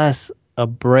 plus a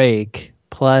break,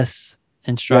 plus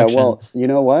instructions. Yeah, well, you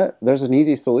know what? There's an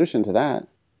easy solution to that.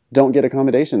 Don't get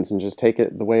accommodations and just take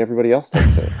it the way everybody else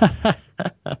takes it.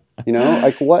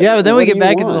 Like what? Yeah, but then what we get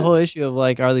back want? into the whole issue of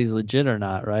like, are these legit or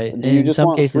not, right? Do you just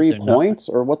want 3 points,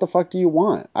 or what the fuck do you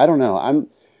want? I don't know.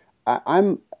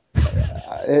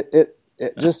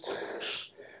 It just.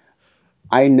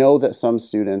 I know that some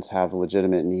students have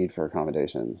legitimate need for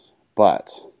accommodations,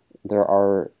 but there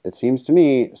are, it seems to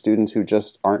me, students who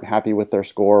just aren't happy with their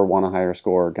score, want a higher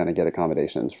score, are going to get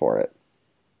accommodations for it.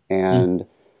 And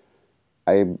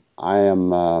I'm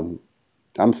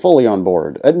fully on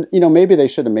board. And maybe they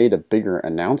should have made a bigger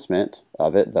announcement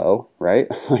of it, though, right?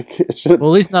 Like it should.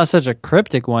 Well, at least not such a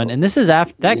cryptic one. And this is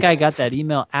after that guy got that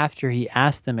email after he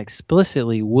asked them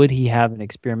explicitly, would he have an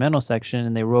experimental section?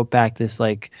 And they wrote back this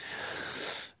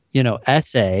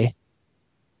essay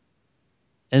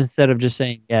instead of just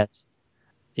saying yes.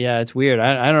 Yeah, it's weird.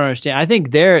 I don't understand. I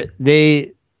think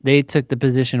they took the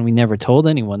position we never told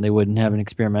anyone they wouldn't have an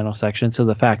experimental section. So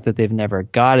the fact that they've never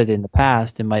got it in the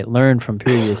past and might learn from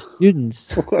previous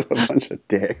students. What a bunch of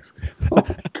dicks. Oh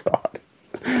my God.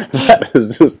 That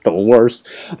is just the worst.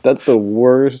 That's the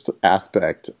worst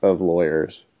aspect of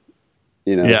lawyers.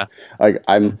 Yeah. Like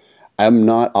I'm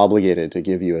not obligated to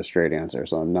give you a straight answer,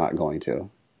 so I'm not going to.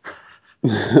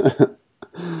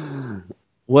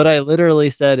 What I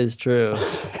literally said is true.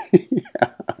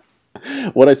 Yeah.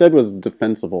 What I said was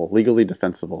defensible, legally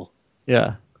defensible.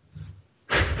 Yeah.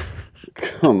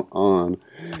 Come on.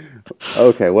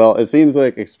 Okay, well, it seems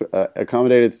like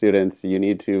accommodated students, you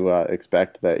need to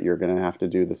expect that you're going to have to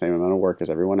do the same amount of work as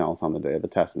everyone else on the day of the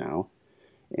test now.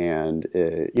 And,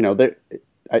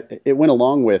 it went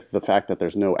along with the fact that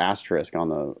there's no asterisk on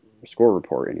the score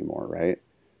report anymore, right?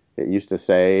 It used to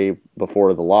say,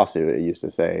 before the lawsuit, it used to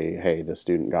say, hey, the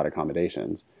student got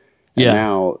accommodations. And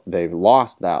now they've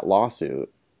lost that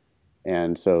lawsuit.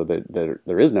 And so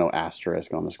there is no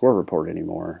asterisk on the score report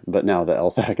anymore. But now the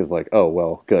LSAC is like, oh,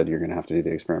 well, good, you're going to have to do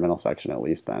the experimental section at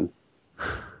least then.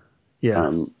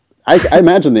 Yeah. I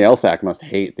imagine the LSAC must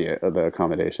hate the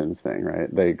accommodations thing,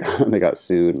 right? They got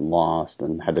sued and lost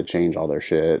and had to change all their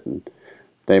shit, and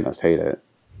they must hate it.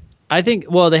 I think,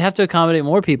 well, they have to accommodate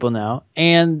more people now,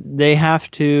 and they have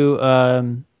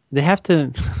to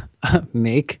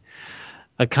make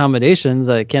accommodations.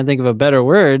 I can't think of a better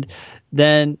word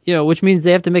than, which means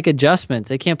they have to make adjustments.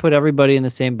 They can't put everybody in the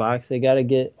same box. They got to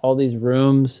get all these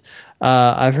rooms.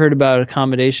 I've heard about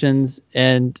accommodations,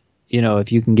 and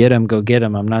if you can get them, go get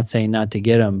them. I'm not saying not to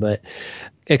get them, but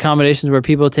accommodations where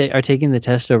people are taking the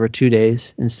test over 2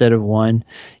 days instead of 1.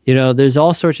 There's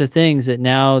all sorts of things that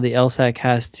now the LSAC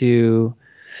has to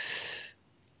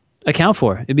account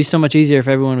for. It'd be so much easier if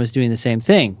everyone was doing the same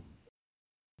thing.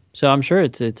 So I'm sure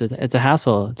it's a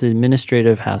hassle. It's an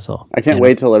administrative hassle. I can't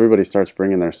wait till everybody starts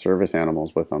bringing their service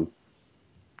animals with them.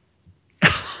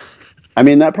 I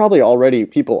mean, that probably already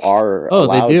people are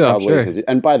allowed they do, probably I'm sure. to do.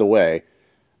 And by the way,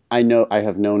 I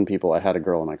have known people. I had a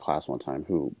girl in my class one time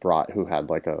who had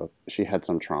she had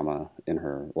some trauma in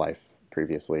her life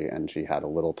previously, and she had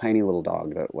a tiny little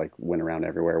dog that went around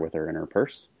everywhere with her in her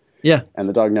purse. Yeah. And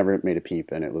the dog never made a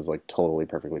peep, and it was totally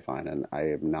perfectly fine. And I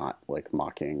am not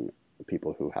mocking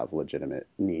people who have legitimate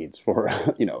needs for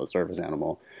a service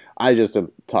animal. I just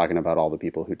am talking about all the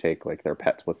people who take their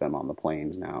pets with them on the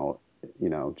planes now,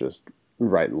 just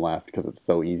right and left because it's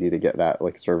so easy to get that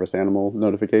like service animal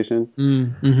notification.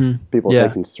 Mm-hmm. People Yeah.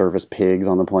 taking service pigs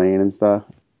on the plane and stuff.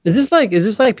 Is this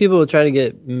like people who try to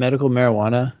get medical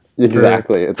marijuana? For,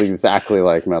 Exactly. It's exactly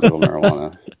like medical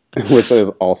marijuana, which is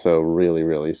also really,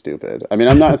 really stupid. I mean,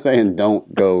 I'm not saying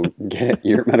don't go get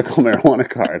your medical marijuana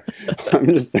card. I'm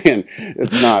just saying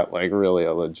it's not like really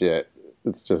a legit.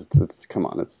 Come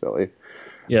on, it's silly.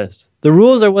 yes. The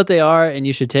rules are what they are, and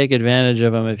you should take advantage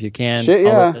of them if you can. Shit,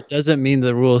 Although yeah. that doesn't mean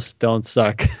the rules don't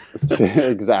suck.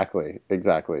 Exactly.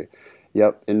 Exactly.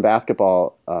 Yep. In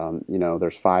basketball,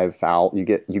 there's 5 foul.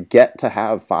 You get to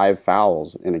have 5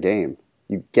 fouls in a game.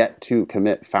 You get to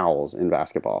commit fouls in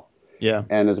basketball. Yeah.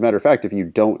 And as a matter of fact, if you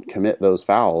don't commit those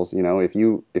fouls, if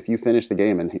you finish the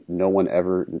game and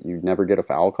you never get a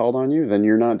foul called on you, then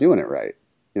you're not doing it right.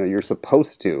 You're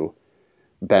supposed to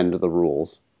bend the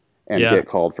rules and Yeah. get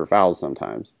called for fouls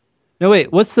sometimes. No,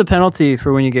 wait. What's the penalty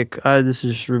for when you get? This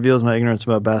just reveals my ignorance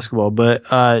about basketball. But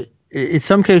in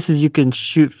some cases, you can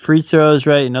shoot free throws,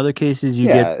 right? In other cases, you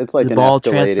Yeah, get it's like the an ball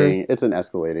transferred. escalating. It's an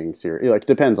escalating series. Like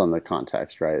depends on the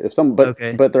context, right? But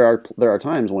Okay. there are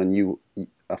times when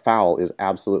a foul is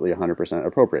absolutely 100%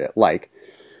 appropriate. Like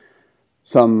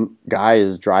some guy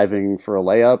is driving for a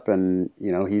layup and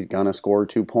he's gonna score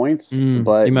 2 points, You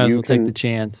but might as well take the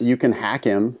chance. you can hack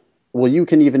him. Well, you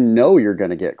can even know you're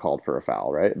gonna get called for a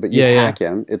foul, right? But you Yeah, yeah. hack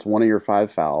him. It's one of your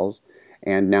 5 fouls,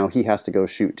 and now he has to go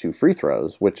shoot 2 free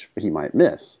throws, which he might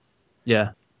miss.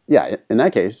 Yeah. Yeah, in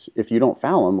that case, if you don't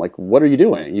foul him, like what are you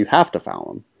doing? You have to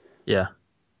foul him. Yeah.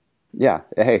 Yeah,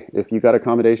 hey, if you got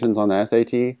accommodations on the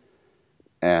SAT,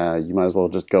 you might as well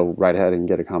just go right ahead and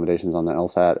get accommodations on the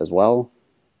LSAT as well.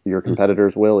 Your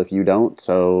competitors will if you don't,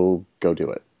 so go do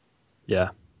it. Yeah.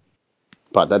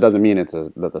 But that doesn't mean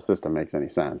that the system makes any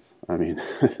sense. I mean,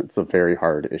 it's a very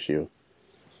hard issue.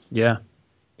 Yeah.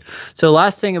 So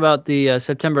last thing about the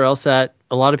September LSAT,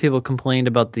 a lot of people complained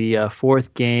about the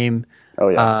fourth game, Oh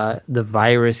yeah, the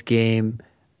virus game.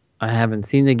 I haven't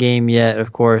seen the game yet,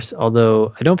 of course,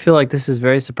 although I don't feel like this is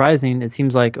very surprising. It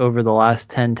seems like over the last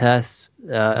 10 tests,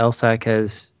 LSAC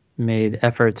has made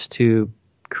efforts to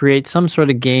create some sort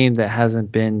of game that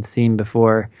hasn't been seen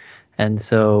before. And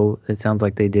so it sounds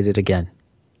like they did it again.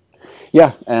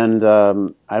 yeah, and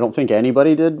I don't think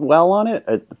anybody did well on it.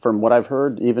 From what I've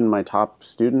heard, even my top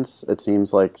students, it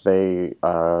seems like they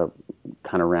kind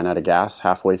of ran out of gas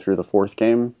halfway through the fourth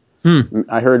game.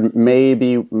 I heard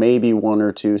maybe one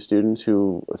or two students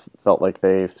who felt like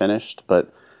they finished,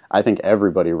 but I think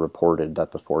everybody reported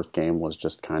that the fourth game was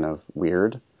just kind of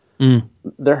weird.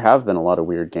 There have been a lot of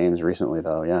weird games recently,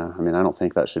 though. Yeah, I mean, I don't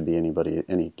think that should be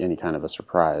any kind of a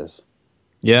surprise.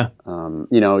 Yeah.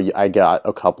 I got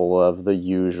a couple of the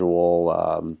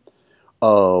usual.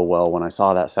 Oh well, when I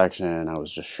saw that section, I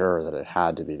was just sure that it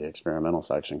had to be the experimental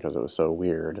section because it was so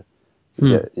weird.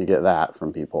 You get that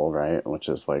from people, right? Which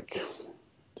is like,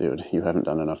 dude, you haven't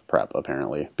done enough prep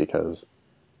apparently because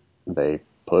they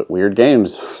put weird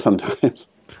games sometimes.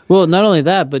 Well, not only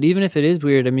that, but even if it is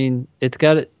weird, I mean,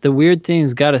 the weird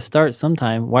thing's got to start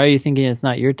sometime. Why are you thinking it's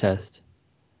not your test?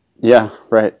 Yeah,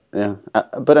 right. Yeah,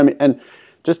 but I mean, and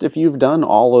just if you've done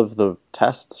all of the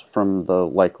tests from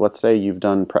let's say you've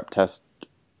done prep test,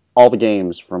 all the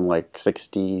games from like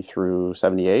 60 through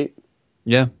 78,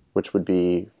 Yeah. which would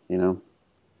be,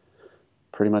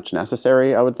 pretty much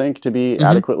necessary, I would think, to be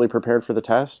adequately prepared for the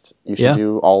test. You should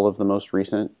do all of the most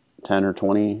recent 10 or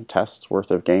 20 tests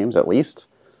worth of games at least.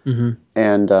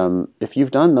 And if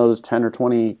you've done those 10 or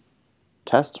 20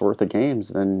 tests worth of games,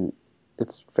 then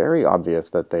it's very obvious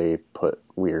that they put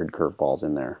weird curveballs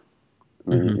in there. I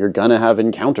mean, you're going to have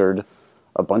encountered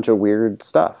a bunch of weird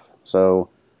stuff. So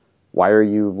why are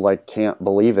you can't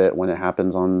believe it when it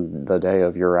happens on the day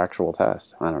of your actual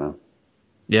test? I don't know.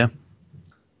 Yeah.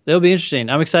 That'll be interesting.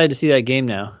 I'm excited to see that game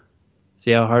now.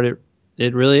 See how hard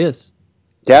it really is.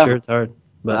 Yeah. I'm sure it's hard.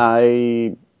 But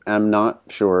I am not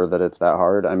sure that it's that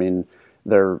hard. I mean,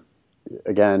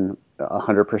 again,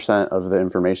 100% of the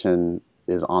information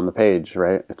is on the page,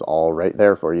 right? It's all right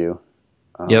there for you.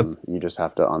 Yep. You just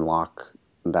have to unlock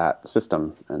that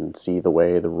system and see the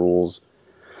way the rules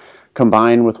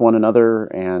combine with one another.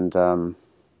 And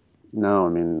no, I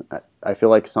mean, I feel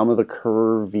like some of the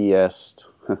curviest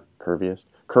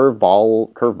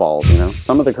curveballs,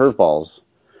 some of the curveballs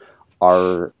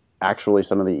are actually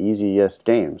some of the easiest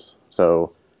games.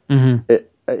 So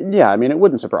yeah, I mean, it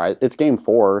wouldn't surprise. It's game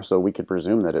 4, so we could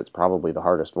presume that it's probably the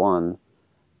hardest one.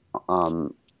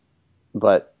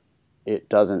 But it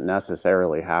doesn't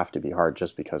necessarily have to be hard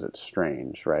just because it's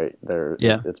strange, right?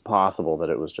 It's possible that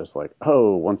it was just like,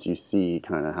 oh, once you see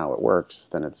kind of how it works,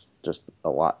 then it's just a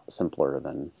lot simpler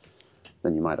than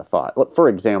you might have thought. Look, for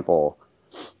example,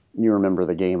 you remember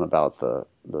the game about the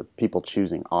people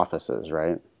choosing offices,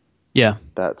 right? Yeah.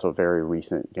 That's a very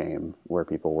recent game where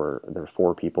there were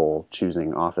 4 people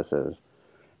choosing offices,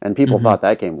 and people Hmm. thought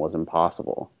that game was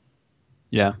impossible.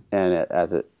 Yeah. And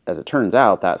as it turns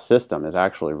out, that system is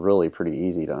actually really pretty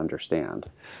easy to understand.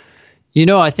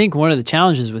 I think one of the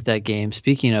challenges with that game,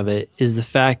 speaking of it, is the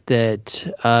fact that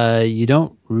you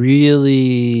don't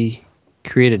really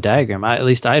create a diagram. At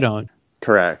least I don't.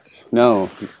 Correct.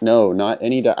 No, not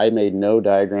any. I made no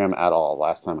diagram at all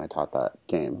last time I taught that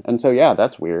game, and so yeah,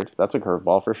 that's weird. That's a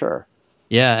curveball for sure.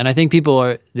 Yeah, and I think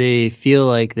they feel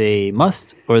like they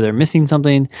must or they're missing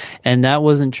something, and that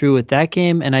wasn't true with that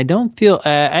game. And I don't feel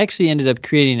I actually ended up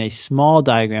creating a small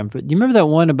diagram. Do you remember that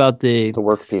one about the? The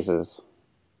work pieces.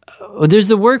 There's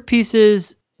the work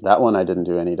pieces. That one I didn't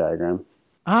do any diagram.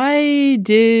 I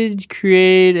did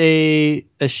create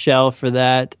a shell for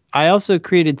that. I also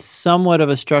created somewhat of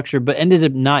a structure, but ended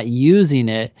up not using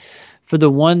it for the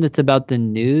one that's about the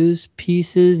news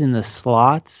pieces in the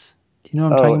slots. Do you know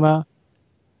what I'm talking Oh, about?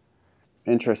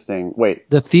 interesting. Wait.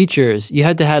 The features. You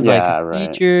had to have Yeah, like right.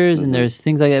 features and Hmm. there's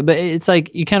things like that. But it's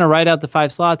like you kind of write out the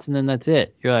 5 slots and then that's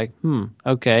it. You're like,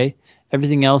 okay.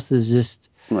 Everything else is just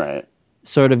Right.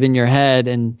 sort of in your head.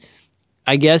 And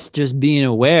I guess just being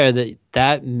aware that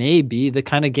that may be the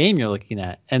kind of game you're looking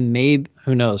at. And maybe,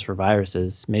 who knows, for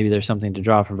viruses, maybe there's something to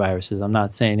draw for viruses. I'm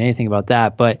not saying anything about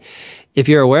that. But if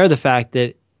you're aware of the fact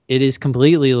that it is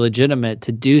completely legitimate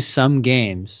to do some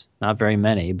games, not very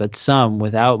many, but some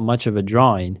without much of a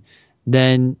drawing,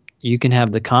 then you can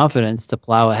have the confidence to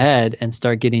plow ahead and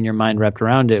start getting your mind wrapped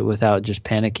around it without just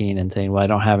panicking and saying, well, I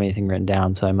don't have anything written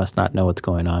down, so I must not know what's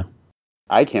going on.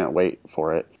 I can't wait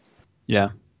for it. Yeah.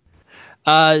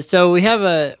 So we have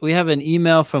an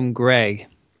email from Greg.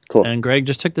 Cool. And Greg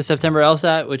just took the September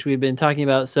LSAT, which we've been talking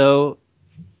about so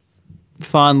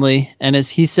fondly. And as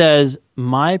he says,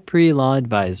 my pre-law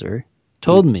advisor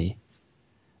told me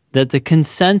that the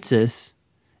consensus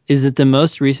is that the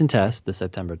most recent test, the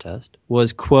September test,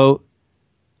 was, quote,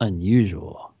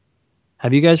 unusual.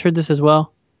 Have you guys heard this as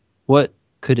well? What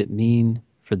could it mean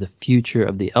for the future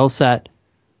of the LSAT?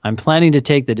 I'm planning to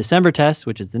take the December test,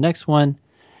 which is the next one,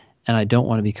 and I don't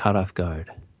want to be caught off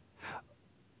guard.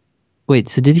 Wait,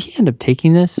 so did he end up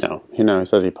taking this? No, he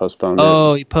says he postponed it.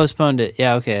 Oh, he postponed it.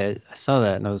 Yeah, okay. I saw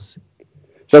that and I was...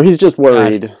 So he's just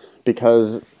worried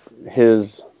because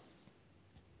his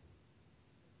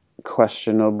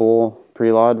questionable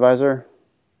pre-law advisor.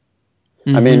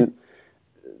 Mm-hmm. I mean,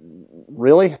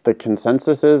 really, the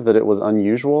consensus is that it was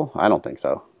unusual? I don't think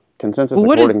so. Consensus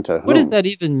Well, according to whom? what does that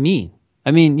even mean?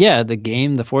 I mean, yeah,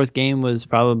 the fourth game was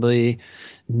probably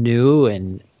new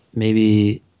and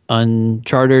maybe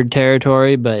uncharted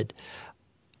territory, but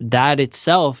that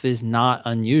itself is not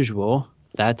unusual.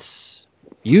 That's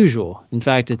usual. In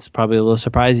fact, it's probably a little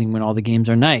surprising when all the games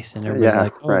are nice and everybody's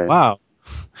like, oh, right. wow,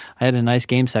 I had a nice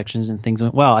game sections and things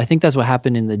went well. I think that's what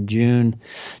happened in the June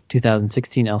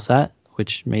 2016 LSAT,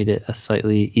 which made it a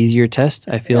slightly easier test,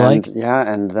 I feel like. Yeah,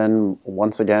 and then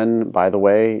once again, by the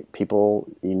way,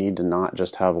 people, you need to not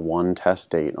just have one test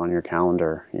date on your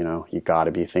calendar. You got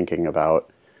to be thinking about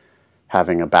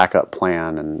having a backup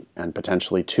plan and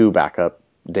potentially 2 backup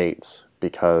dates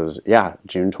because, yeah,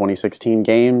 June 2016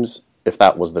 games, if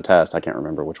that was the test, I can't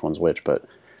remember which one's which, but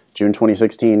June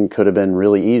 2016 could have been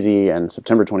really easy and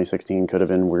September 2016 could have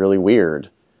been really weird.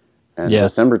 And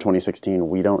December 2016,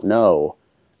 we don't know.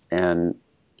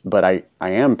 But I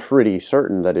am pretty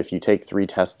certain that if you take 3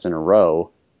 tests in a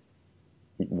row,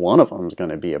 one of them is going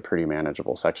to be a pretty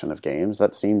manageable section of games.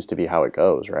 That seems to be how it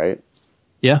goes, right?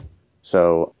 Yeah.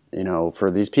 So, for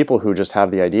these people who just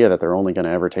have the idea that they're only going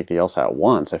to ever take the LSAT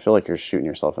once, I feel like you're shooting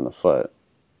yourself in the foot.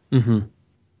 Mm-hmm.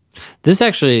 This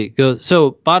actually goes,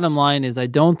 so bottom line is I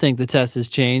don't think the test has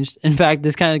changed. In fact,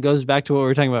 this kind of goes back to what we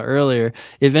were talking about earlier.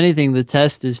 If anything, the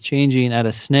test is changing at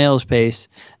a snail's pace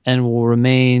and will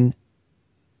remain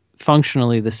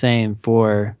functionally the same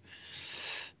for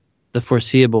the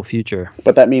foreseeable future.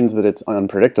 But that means that it's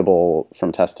unpredictable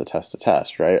from test to test to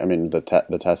test, right? I mean, the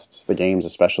tests, the games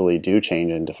especially, do change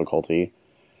in difficulty.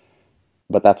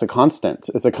 But that's a constant.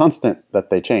 It's a constant that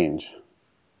they change.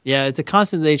 Yeah, it's a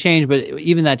constant they change, but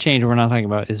even that change we're not talking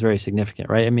about is very significant,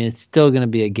 right? I mean, it's still going to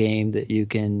be a game that you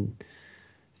can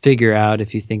figure out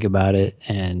if you think about it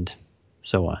and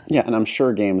so on. Yeah, and I'm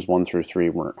sure games 1 through 3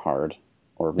 weren't hard.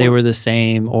 They were the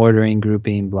same, ordering,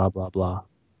 grouping, blah, blah, blah.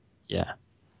 Yeah.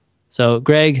 So,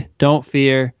 Greg, don't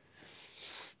fear.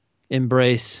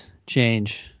 Embrace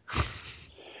change.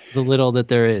 The little that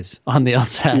there is on the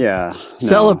LSAT. Yeah.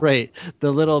 Celebrate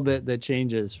the little bit that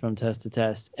changes from test to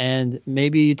test. And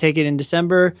maybe you take it in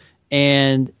December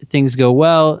and things go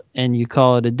well and you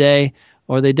call it a day.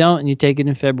 or they don't, and you take it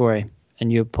in February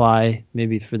and you apply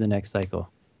maybe for the next cycle.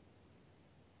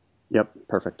 Yep,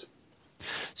 perfect.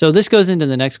 So this goes into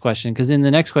the next question, because in the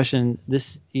next question,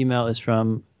 this email is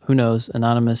from, who knows,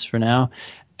 anonymous for now.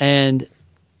 And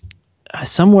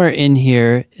somewhere in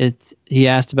here, he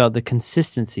asked about the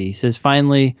consistency. He says,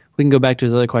 finally, we can go back to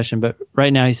his other question, but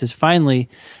right now he says, finally,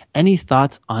 any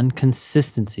thoughts on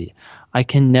consistency? I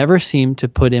can never seem to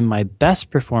put in my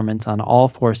best performance on all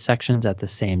 4 sections at the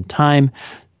same time.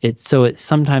 It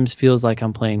sometimes feels like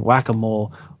I'm playing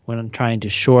whack-a-mole when I'm trying to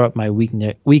shore up my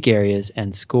weak areas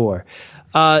and score.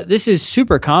 This is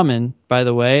super common, by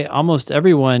the way. Almost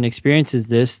everyone experiences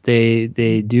this.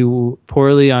 They do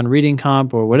poorly on reading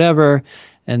comp or whatever,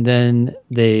 and then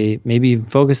they maybe even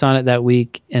focus on it that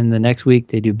week, and the next week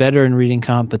they do better in reading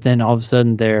comp, but then all of a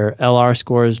sudden their LR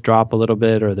scores drop a little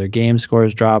bit or their game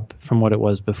scores drop from what it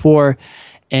was before.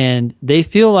 And they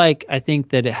feel like, I think,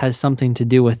 that it has something to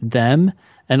do with them,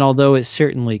 and although it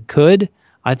certainly could,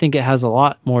 I think it has a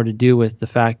lot more to do with the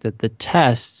fact that the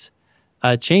tests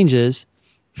changes,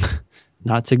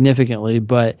 not significantly,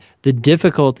 but the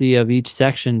difficulty of each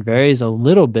section varies a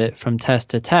little bit from test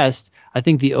to test. I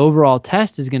think the overall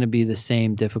test is going to be the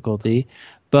same difficulty,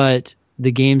 but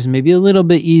the game's maybe a little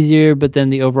bit easier, but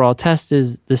then the overall test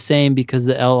is the same because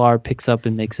the LR picks up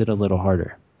and makes it a little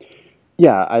harder.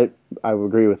 Yeah, I would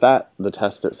agree with that. The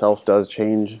test itself does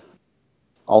change.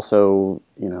 Also,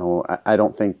 I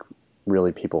don't think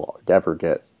really people ever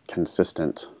get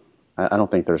consistent. I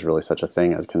don't think there's really such a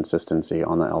thing as consistency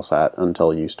on the LSAT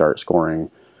until you start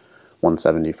scoring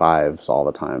 175s all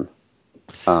the time.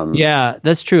 Yeah,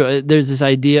 that's true. There's this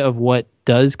idea of what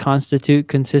does constitute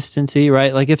consistency,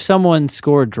 right? Like if someone's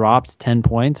score dropped 10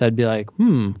 points, I'd be like,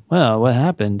 well, what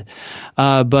happened?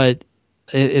 But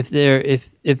if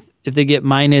they get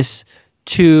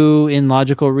 -2 in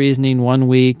logical reasoning one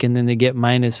week and then they get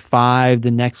 -5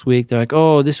 the next week, they're like,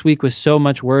 oh, this week was so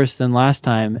much worse than last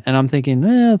time. And I'm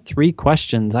thinking, 3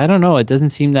 questions. I don't know. It doesn't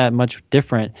seem that much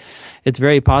different. It's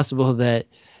very possible that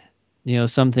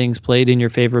some things played in your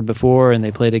favor before and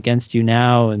they played against you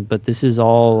now, but this is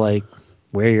all like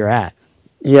where you're at.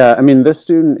 Yeah, I mean, this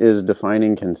student is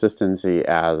defining consistency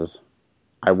as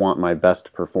I want my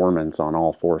best performance on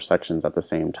all 4 sections at the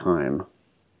same time.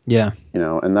 Yeah.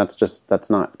 And that's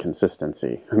not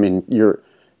consistency. I mean,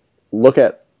 look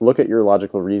at your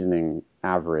logical reasoning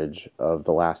average of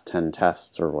the last 10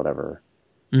 tests or whatever.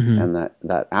 Mm-hmm. And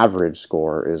that average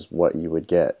score is what you would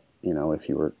get, if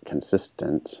you were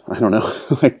consistent. I don't know.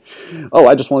 Like,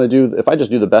 if I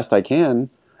just do the best I can,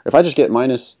 if I just get I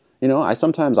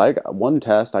got one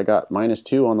test, I got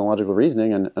 -2 on the logical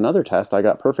reasoning, and another test I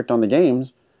got perfect on the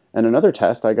games, and another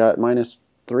test I got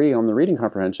 -3 on the reading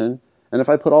comprehension. And if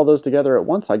I put all those together at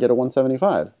once, I get a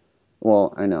 175.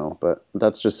 Well, I know, but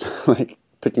that's just like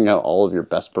picking out all of your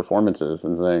best performances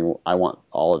and saying, I want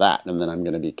all of that, and then I'm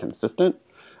going to be consistent.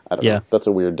 I don't know. That's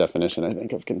a weird definition, I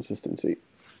think, of consistency.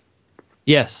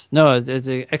 Yes. No, it's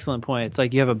an excellent point. It's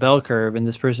like you have a bell curve, and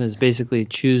this person is basically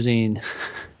choosing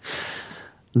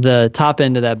the top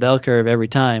end of that bell curve every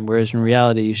time, whereas in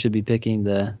reality, you should be picking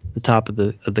the top of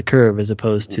the curve as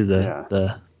opposed to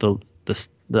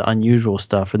the unusual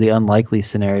stuff or the unlikely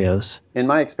scenarios. In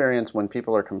my experience, when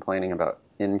people are complaining about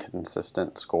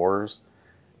inconsistent scores,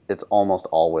 it's almost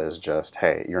always just,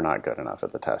 hey, you're not good enough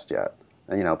at the test yet.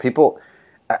 And,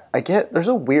 there's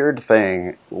a weird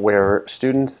thing where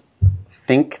students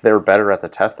think they're better at the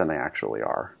test than they actually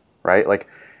are, right? Like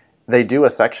they do a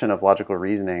section of logical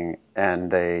reasoning and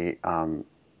they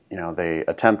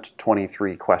attempt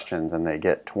 23 questions and they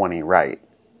get 20 right.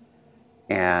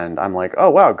 And I'm like, oh,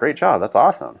 wow, great job. That's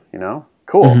awesome.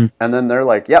 Cool. Mm-hmm. And then they're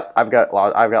like, yep, I've got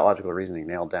logical reasoning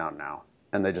nailed down now.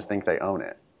 And they just think they own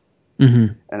it.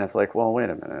 Mm-hmm. And it's like, well, wait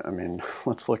a minute. I mean,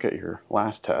 let's look at your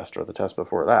last test or the test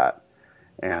before that.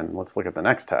 And let's look at the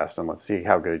next test and let's see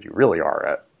how good you really are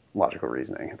at logical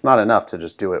reasoning. It's not enough to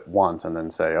just do it once and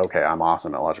then say, okay, I'm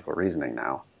awesome at logical reasoning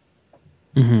now.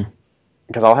 Mm-hmm.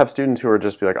 Because I'll have students who are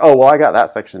just be like, oh, well, I got that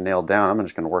section nailed down. I'm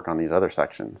just going to work on these other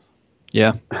sections.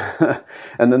 Yeah.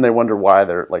 And then they wonder why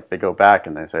they go back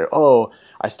and they say, oh,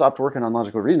 I stopped working on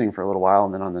logical reasoning for a little while.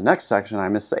 And then on the next section, I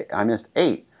missed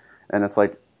 8. And it's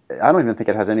like, I don't even think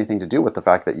it has anything to do with the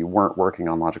fact that you weren't working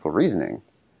on logical reasoning.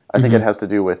 I think it has to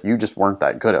do with you just weren't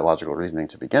that good at logical reasoning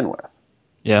to begin with.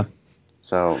 Yeah.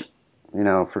 So,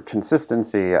 for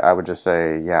consistency, I would just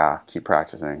say, yeah, keep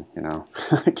practicing,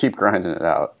 keep grinding it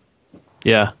out.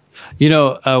 Yeah.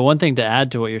 One thing to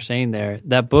add to what you're saying there,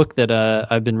 that book that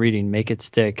I've been reading, Make It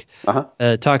Stick,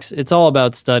 it's all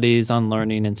about studies on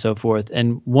learning and so forth.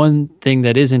 And one thing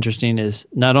that is interesting is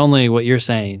not only what you're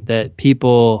saying, that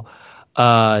people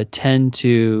tend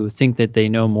to think that they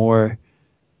know more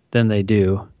than they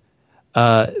do.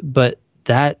 But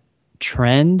that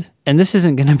trend, and this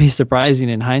isn't going to be surprising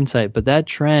in hindsight, but that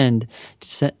trend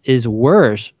is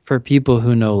worse for people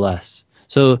who know less.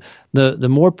 So the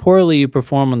more poorly you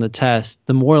perform on the test,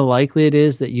 the more likely it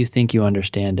is that you think you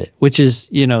understand it, which is,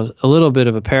 a little bit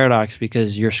of a paradox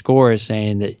because your score is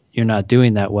saying that you're not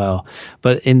doing that well.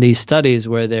 But in these studies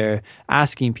where they're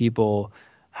asking people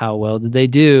how well did they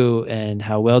do and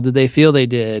how well did they feel they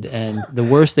did, and the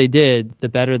worse they did, the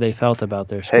better they felt about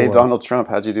their score. Hey, Donald Trump,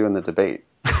 how'd you do in the debate?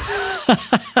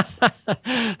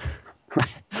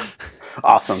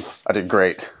 Awesome. I did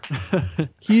great.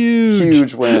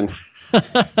 Huge win.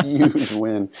 Huge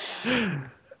win.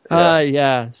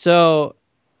 Yeah. So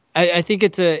I think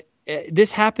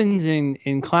this happens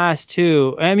in class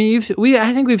too. I mean,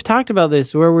 I think we've talked about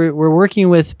this where we're working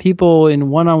with people in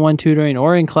one-on-one tutoring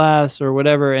or in class or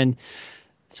whatever, and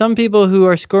some people who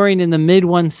are scoring in the mid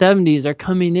 170s are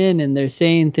coming in and they're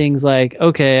saying things like,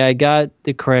 okay, I got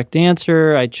the correct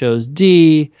answer. I chose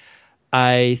D.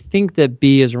 I think that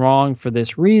B is wrong for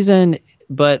this reason,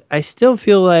 but I still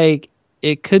feel like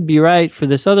it could be right for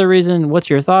this other reason. What's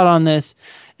your thought on this?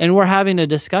 And we're having a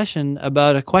discussion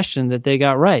about a question that they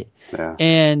got right. Yeah.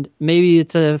 And maybe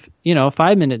it's a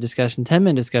 5-minute discussion,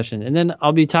 10-minute discussion. And then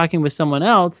I'll be talking with someone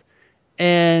else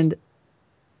and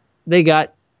they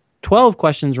got 12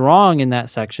 questions wrong in that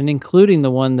section, including the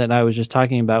one that I was just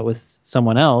talking about with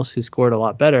someone else who scored a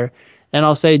lot better. And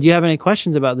I'll say, do you have any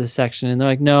questions about this section? And they're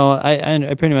like, no,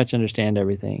 I pretty much understand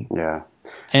everything. Yeah.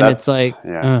 And it's like,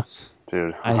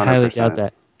 dude, 100%. I highly doubt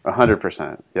that.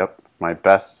 100%. Yep. My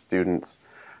best students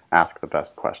ask the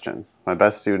best questions. My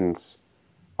best students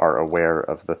are aware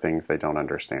of the things they don't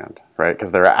understand, right?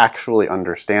 Because they're actually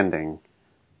understanding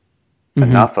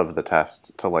enough of the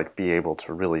test to be able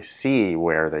to really see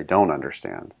where they don't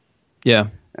understand. Yeah.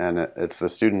 And it's the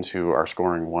students who are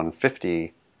scoring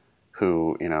 150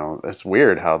 who, it's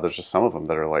weird how there's just some of them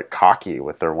that are cocky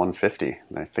with their 150.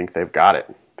 And they think they've got it.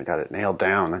 They got it nailed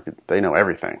down. They know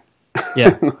everything.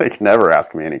 Yeah. Never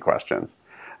ask me any questions.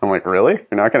 I'm like, really?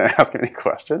 You're not going to ask any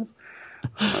questions?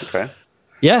 Okay.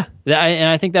 Yeah. And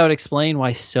I think that would explain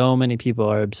why so many people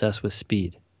are obsessed with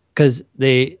speed. Because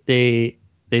they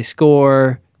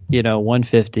score,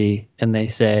 150 and they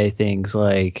say things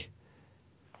like,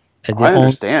 I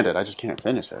understand it. I just can't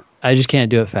finish it. I just can't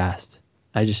do it fast.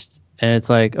 And it's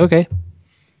like, okay.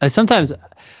 Sometimes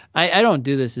I don't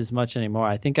do this as much anymore.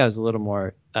 I think I was a little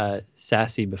more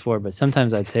sassy before, but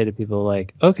sometimes I'd say to people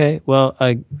like, okay, well,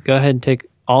 go ahead and take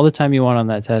all the time you want on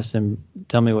that test and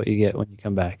tell me what you get when you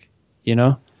come back,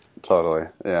 Totally.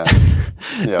 Yeah.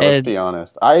 Yeah, let's be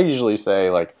honest. I usually say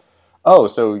oh,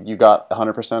 so you got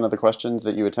 100% of the questions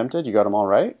that you attempted? You got them all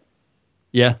right?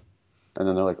 Yeah. And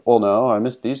then they're like, well, no, I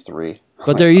missed these 3.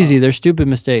 But they're easy. They're stupid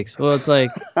mistakes. Well, it's like,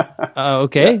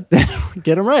 okay,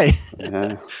 get them right.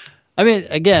 Yeah. I mean,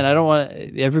 again, I don't want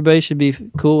everybody should be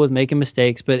cool with making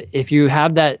mistakes, but if you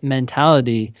have that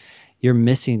mentality, you're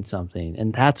missing something,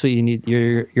 and that's what you need.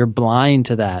 You're blind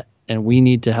to that, and we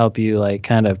need to help you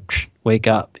kind of wake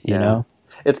up. You know,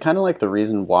 it's kind of like the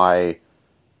reason why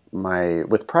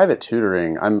with private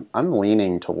tutoring, I'm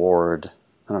leaning toward.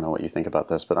 I don't know what you think about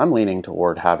this, but I'm leaning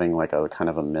toward having a kind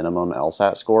of a minimum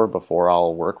LSAT score before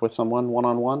I'll work with someone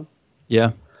one-on-one.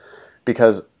 Yeah,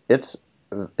 because it's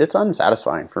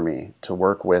unsatisfying for me to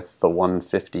work with the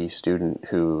 150 student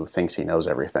who thinks he knows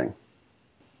everything.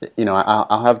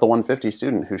 I'll have the 150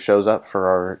 student who shows up for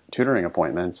our tutoring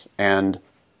appointments, and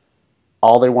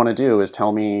all they want to do is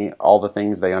tell me all the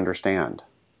things they understand.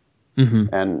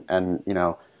 Mm-hmm.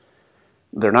 And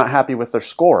they're not happy with their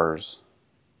scores,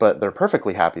 but they're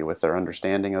perfectly happy with their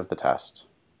understanding of the test.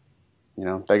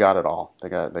 They got it all. They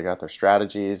got their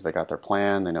strategies, they got their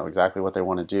plan, they know exactly what they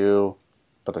want to do,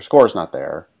 but their score's not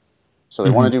there. So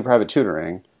they want to do private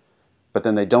tutoring, but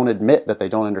then they don't admit that they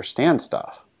don't understand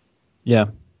stuff. Yeah.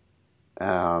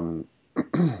 Or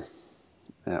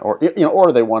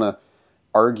they want to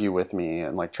argue with me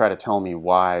and try to tell me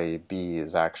why B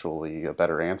is actually a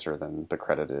better answer than the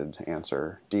credited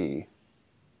answer D.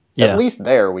 Yeah. At least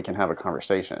there we can have a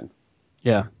conversation.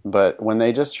 Yeah. But when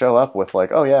they just show up with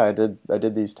oh yeah, I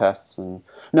did these tests and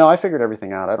no, I figured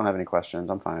everything out. I don't have any questions.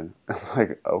 I'm fine. It's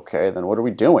okay, then what are we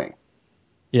doing?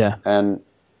 Yeah. And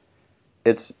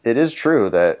it is true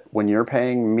that when you're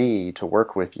paying me to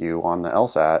work with you on the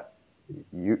LSAT,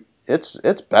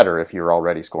 it's better if you're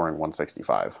already scoring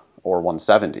 165 or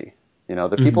 170.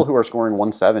 The people who are scoring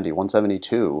 170,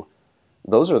 172,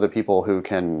 those are the people who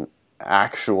can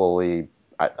actually,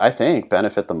 I think,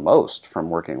 benefit the most from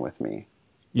working with me.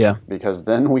 Yeah. Because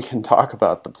then we can talk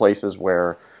about the places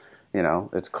where,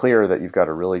 It's clear that you've got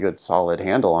a really good solid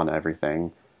handle on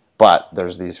everything, but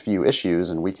there's these few issues,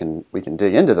 and we can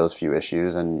dig into those few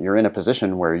issues, and you're in a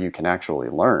position where you can actually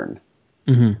learn.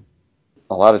 Mm-hmm.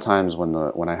 A lot of times when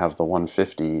I have the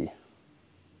 150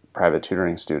 private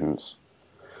tutoring students,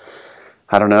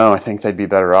 I don't know, I think they'd be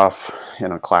better off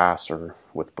in a class or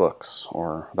with books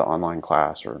or the online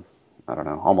class, or I don't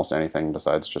know, almost anything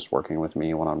besides just working with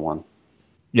me one-on-one.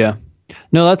 Yeah.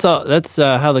 No, that's all. That's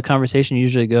how the conversation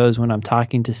usually goes when I'm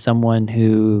talking to someone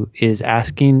who is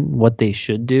asking what they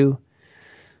should do.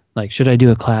 Like, should I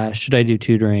do a class? Should I do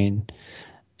tutoring?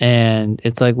 And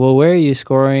it's like, well, where are you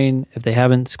scoring? If they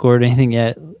haven't scored anything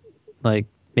yet, like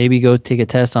maybe go take a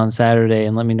test on Saturday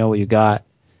and let me know what you got.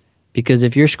 Because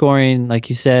if you're scoring, like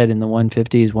you said, in the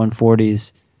 150s,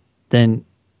 140s, then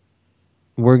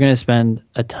we're going to spend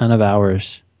a ton of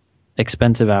hours,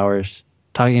 expensive hours,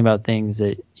 talking about things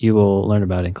that you will learn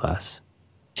about in class.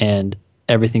 And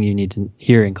everything you need to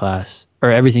hear in class, or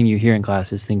everything you hear in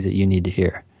class, is things that you need to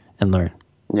hear and learn.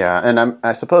 Yeah, and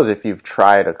I suppose if you've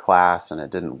tried a class and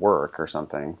it didn't work or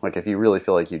something, like if you really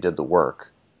feel like you did the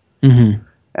work Mm-hmm.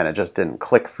 and it just didn't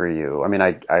click for you, I mean,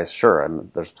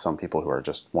 there's some people who are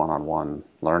just one-on-one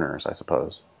learners, I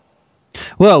suppose.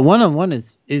 Well, one-on-one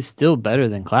is still better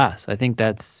than class. I think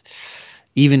that's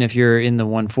even if you're in the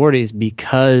 140s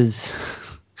because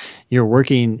you're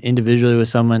working individually with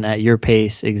someone at your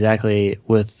pace, exactly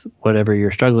with whatever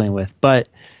you're struggling with. But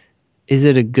is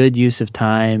it a good use of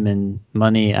time and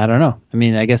money? I don't know. I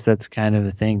mean, I guess that's kind of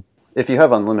a thing. If you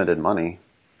have unlimited money,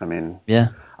 I mean, Yeah.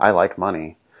 I like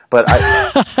money, but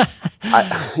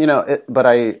I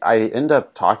end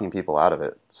up talking people out of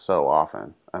it so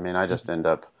often. I mean, I just end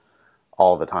up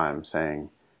all the time saying,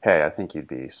 "Hey, I think you'd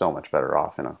be so much better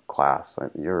off in a class.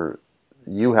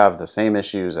 You have the same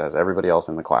issues as everybody else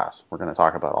in the class. We're going to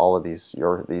talk about all of these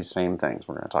same things.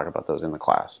 We're going to talk about those in the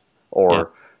class,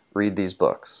 or read these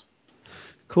books."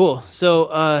 Cool.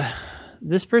 So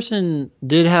this person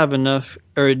did have enough,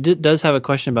 or does have a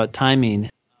question about timing.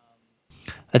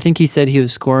 I think he said he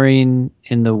was scoring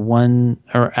in the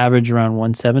average around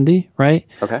 170, right?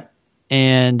 Okay.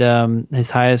 And his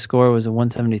highest score was a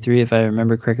 173, if I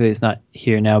remember correctly. It's not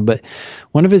here now, but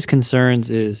one of his concerns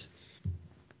is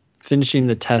finishing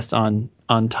the test on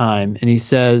time. And he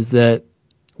says that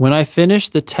when I finish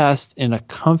the test in a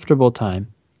comfortable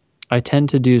time, I tend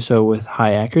to do so with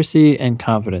high accuracy and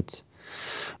confidence.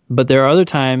 But there are other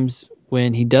times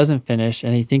when he doesn't finish,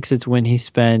 and he thinks it's when he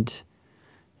spent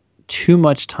too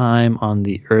much time on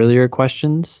the earlier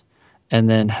questions and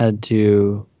then had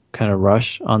to kind of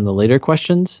rush on the later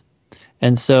questions.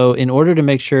 And so in order to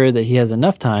make sure that he has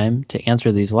enough time to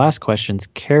answer these last questions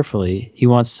carefully, he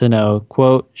wants to know,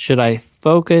 quote, should I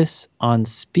focus on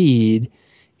speed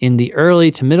in the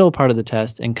early to middle part of the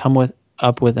test and come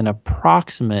up with an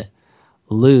approximate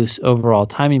loose overall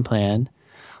timing plan,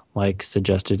 like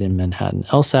suggested in Manhattan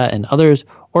LSAT and others,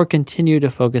 or continue to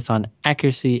focus on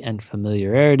accuracy and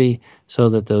familiarity so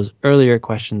that those earlier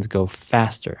questions go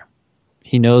faster?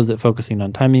 He knows that focusing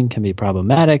on timing can be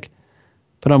problematic,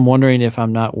 but I'm wondering if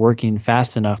I'm not working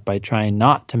fast enough by trying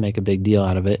not to make a big deal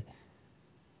out of it.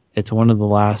 It's one of the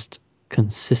last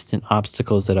consistent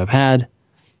obstacles that I've had,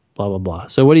 blah, blah, blah.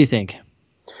 So what do you think?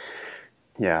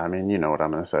 Yeah, I mean, you know what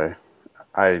I'm going to say.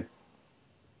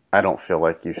 I don't feel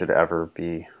like you should ever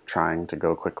be trying to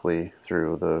go quickly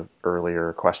through the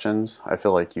earlier questions. I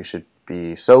feel like you should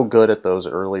be so good at those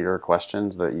earlier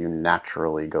questions that you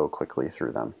naturally go quickly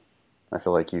through them. I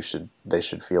feel like they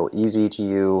should feel easy to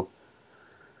you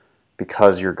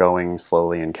because you're going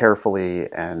slowly and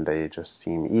carefully, and they just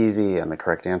seem easy, and the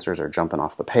correct answers are jumping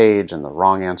off the page, and the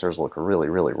wrong answers look really,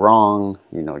 really wrong.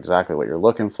 You know exactly what you're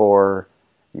looking for.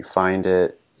 You find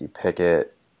it, you pick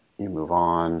it, you move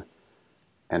on.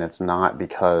 And it's not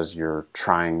because you're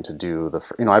trying to do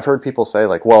I've heard people say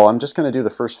like, well, I'm just going to do the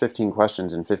first 15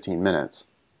 questions in 15 minutes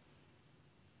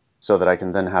so that I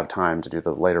can then have time to do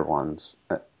the later ones.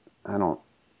 That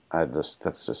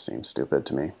just seems stupid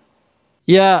to me.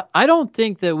 Yeah, I don't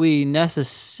think that we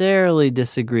necessarily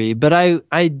disagree, but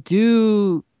I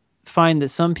do find that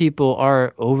some people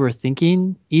are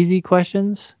overthinking easy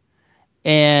questions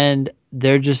and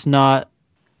they're just not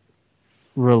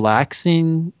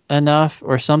relaxing enough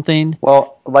or something.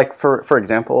 Well, like for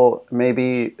example,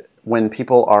 maybe when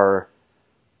people are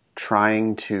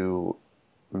trying to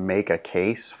make a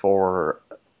case for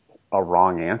a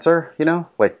wrong answer,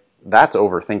 like that's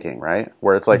overthinking, right?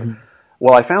 Where it's like,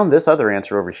 well, I found this other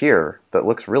answer over here that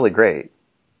looks really great,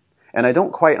 and I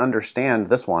don't quite understand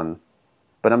this one,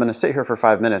 but I'm going to sit here for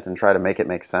 5 minutes and try to make it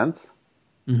make sense.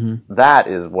 Mm-hmm. That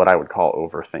is what I would call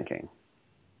overthinking.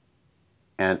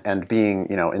 And being,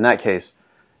 in that case,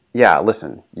 yeah,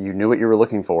 listen, you knew what you were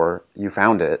looking for. You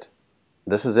found it.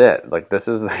 This is it. Like, this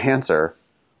is the answer.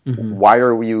 Mm-hmm. Why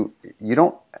are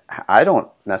I don't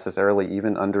necessarily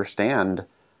even understand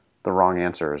the wrong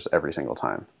answers every single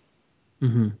time.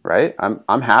 Mm-hmm. Right?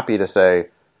 I'm happy to say,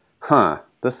 that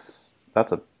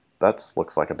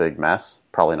looks like a big mess.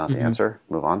 Probably not the Mm-hmm. answer.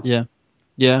 Move on. Yeah.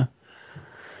 Yeah.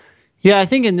 Yeah, I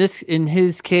think in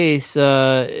his case,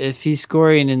 if he's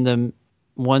scoring in the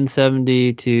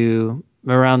 170 to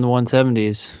around the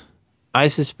 170s, I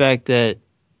suspect that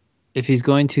if he's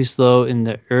going too slow in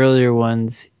the earlier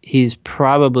ones, he's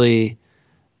probably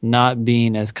not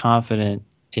being as confident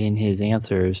in his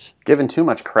answers. Giving too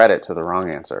much credit to the wrong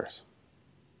answers.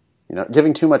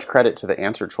 Giving too much credit to the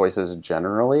answer choices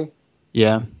generally,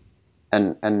 Yeah.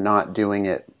 and not doing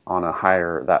it on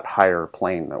that higher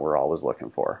plane that we're always looking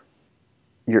for.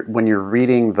 When you're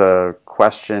reading the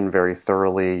question very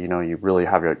thoroughly, you really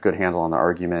have a good handle on the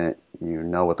argument, you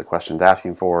know what the question's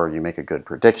asking for, you make a good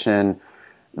prediction,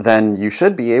 then you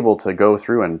should be able to go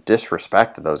through and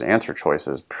disrespect those answer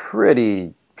choices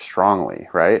pretty strongly,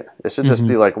 right? It should just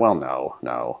be like, well,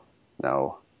 no,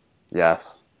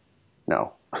 yes,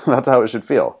 no. That's how it should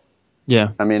feel.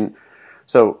 Yeah. I mean,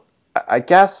 so I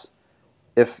guess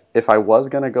if I was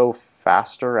going to go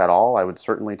faster at all, I would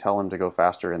certainly tell him to go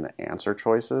faster in the answer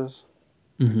choices.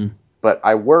 Mm-hmm. But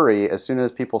I worry as soon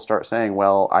as people start saying,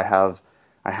 well, I have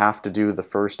to do the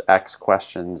first X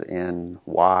questions in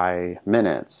Y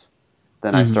minutes,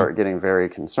 then I start getting very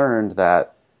concerned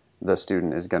that the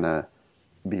student is going to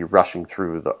be rushing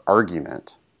through the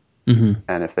argument. Mm-hmm.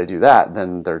 And if they do that,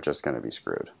 then they're just going to be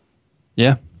screwed.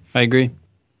 Yeah, I agree.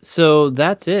 So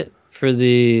that's it for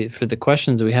the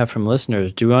questions that we have from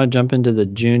listeners. Do you want to jump into the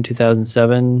June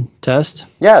 2007 test?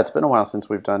 Yeah, it's been a while since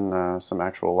we've done some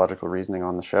actual logical reasoning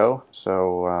on the show.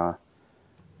 So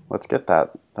let's get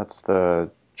that. That's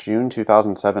the June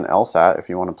 2007 LSAT. If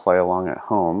you want to play along at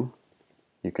home,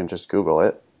 you can just Google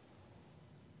it.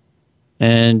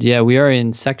 And yeah, we are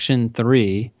in section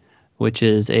 3, which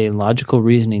is a logical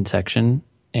reasoning section,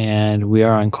 and we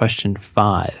are on question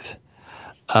 5.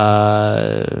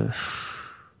 Do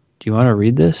you want to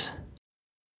read this?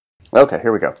 Okay,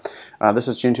 here we go. This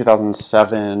is June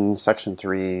 2007, section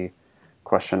 3,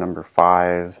 question number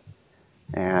 5.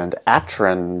 And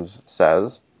Atrens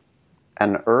says,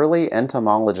 an early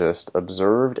entomologist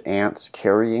observed ants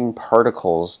carrying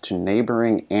particles to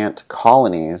neighboring ant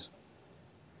colonies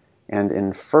and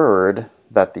inferred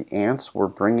that the ants were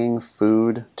bringing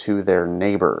food to their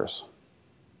neighbors.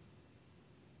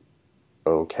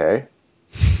 Okay.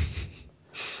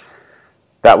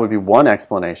 That would be one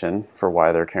explanation for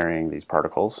why they're carrying these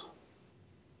particles.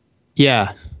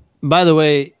 Yeah. By the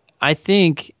way, I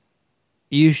think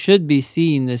you should be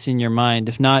seeing this in your mind.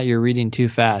 If not, you're reading too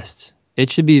fast.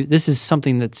 This is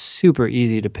something that's super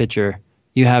easy to picture.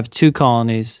 You have 2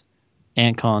 colonies,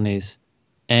 ant colonies,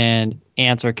 and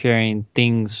ants are carrying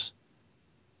things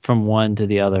from one to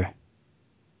the other.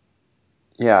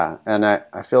 Yeah, and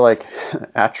I feel like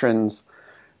Atrens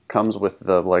comes with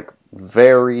the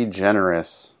very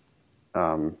generous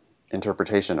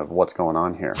interpretation of what's going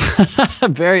on here.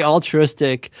 Very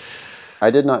altruistic. I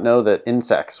did not know that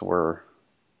insects were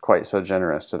quite so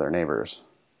generous to their neighbors.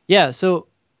 Yeah, so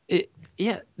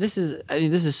this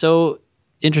is so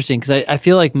interesting because I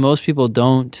feel like most people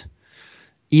don't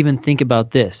even think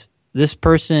about this. This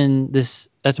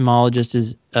etymologist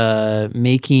is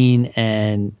making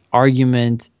an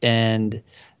argument and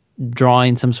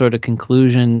drawing some sort of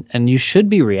conclusion, and you should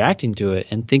be reacting to it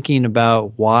and thinking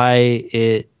about why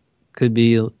it could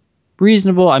be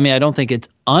reasonable. I mean, I don't think it's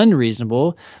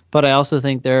unreasonable, but I also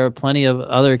think there are plenty of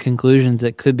other conclusions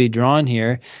that could be drawn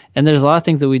here, and there's a lot of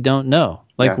things that we don't know.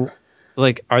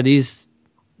 Like, are these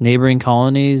neighboring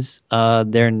colonies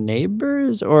their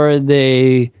neighbors, or are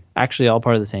they actually all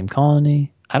part of the same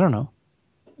colony? I don't know.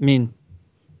 I mean,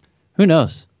 who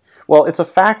knows? Well, it's a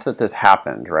fact that this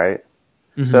happened, right?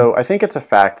 Mm-hmm. So I think it's a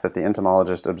fact that the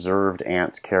entomologist observed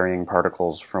ants carrying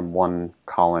particles from one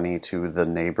colony to the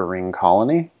neighboring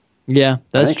colony. Yeah,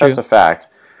 that's true. I think that's a fact.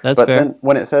 That's but fair. Then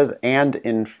when it says, and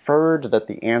inferred that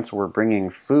the ants were bringing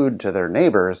food to their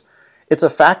neighbors, it's a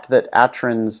fact that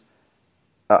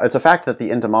it's a fact that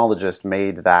the entomologist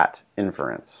made that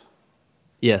inference.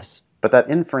 Yes. But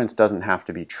that inference doesn't have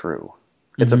to be true.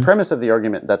 It's a premise of the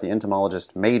argument that the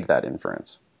entomologist made that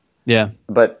inference. Yeah.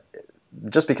 But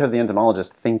just because the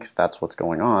entomologist thinks that's what's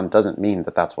going on doesn't mean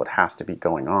that that's what has to be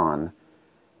going on.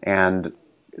 And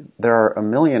there are a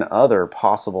million other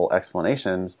possible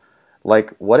explanations.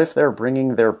 Like, what if they're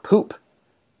bringing their poop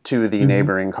to the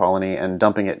neighboring colony and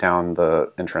dumping it down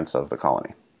the entrance of the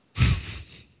colony?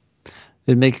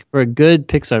 It'd make for a good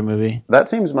Pixar movie. That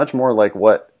seems much more like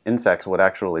what insects would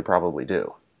actually probably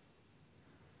do.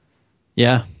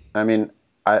 Yeah. I mean,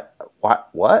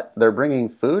 what? They're bringing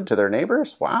food to their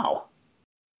neighbors? Wow.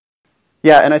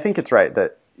 Yeah, and I think it's right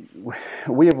that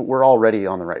we're already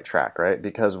on the right track, right?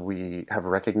 Because we have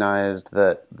recognized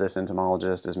that this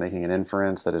entomologist is making an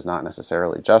inference that is not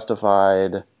necessarily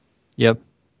justified. Yep.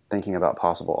 Thinking about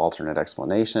possible alternate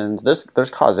explanations. There's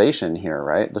causation here,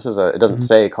 right? It doesn't Mm-hmm.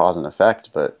 say cause and effect,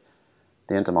 but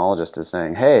the entomologist is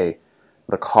saying, hey,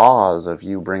 the cause of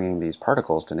you bringing these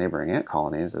particles to neighboring ant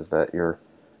colonies is that the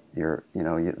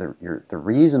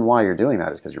reason why you're doing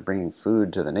that is because you're bringing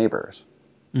food to the neighbors.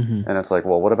 Mm-hmm. And it's like,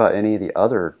 well, what about any of the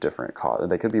other different causes?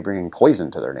 They could be bringing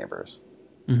poison to their neighbors.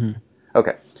 Mm-hmm.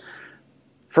 Okay.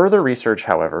 Further research,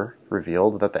 however,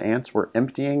 revealed that the ants were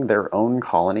emptying their own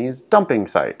colony's dumping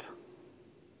site.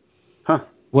 Huh.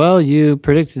 Well, you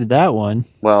predicted that one.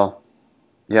 Well,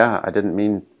 yeah, I didn't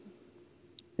mean...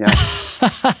 Yeah.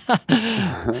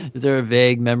 Is there a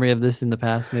vague memory of this in the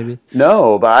past, maybe?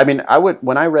 No, but I mean,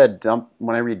 when I read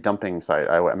dumping site,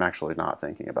 I'm actually not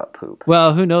thinking about poop.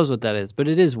 Well, who knows what that is, but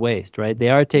it is waste, right? They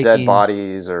are taking Dead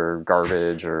bodies or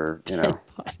garbage or,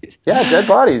 bodies. Yeah, dead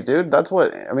bodies, dude. That's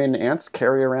what, I mean, ants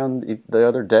carry around the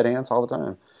other dead ants all the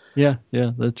time. Yeah,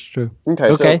 that's true. Okay.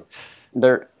 Okay.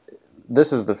 So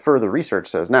this is the further research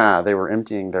says, they were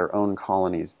emptying their own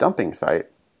colony's dumping site.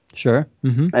 Sure.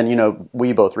 Mm-hmm. And,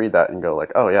 we both read that and go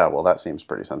like, oh, yeah, well, that seems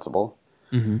pretty sensible.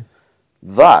 Mm-hmm.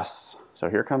 Thus, so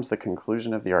here comes the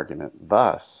conclusion of the argument.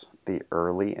 Thus, the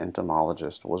early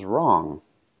entomologist was wrong.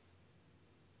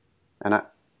 And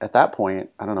at that point,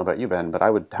 I don't know about you, Ben, but I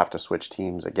would have to switch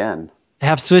teams again.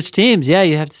 Have to switch teams. Yeah,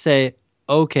 you have to say,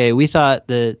 okay, we thought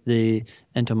that the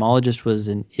entomologist was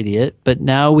an idiot, but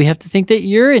now we have to think that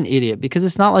you're an idiot because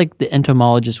it's not like the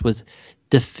entomologist was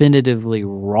definitively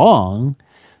wrong.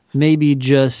 Maybe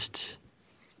just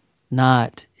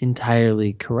not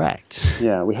entirely correct.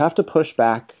 Yeah, we have to push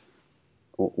back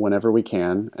whenever we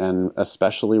can, and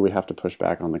especially we have to push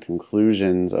back on the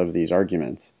conclusions of these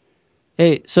arguments.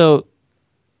 Hey, so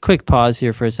quick pause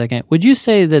here for a second. Would you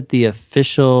say that the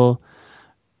official,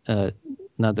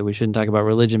 not that we shouldn't talk about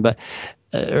religion, but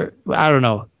I don't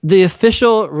know, the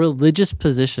official religious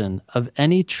position of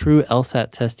any true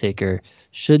LSAT test taker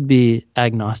should be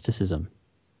agnosticism?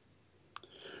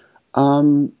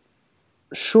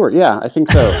 Sure. Yeah, I think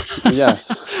so. Yes.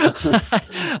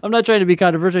 I'm not trying to be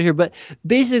controversial here, but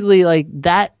basically, like,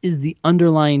 that is the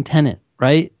underlying tenet,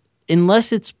 right?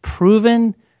 Unless it's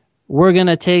proven, we're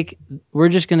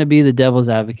just going to be the devil's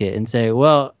advocate and say,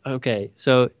 well, okay,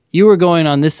 so you were going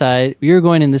on this side, you were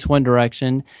going in this one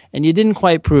direction, and you didn't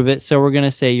quite prove it, so we're going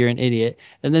to say you're an idiot.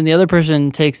 And then the other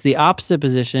person takes the opposite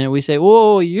position, and we say,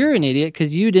 whoa, you're an idiot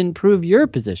because you didn't prove your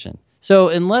position. So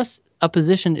unless a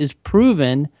position is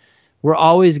proven, we're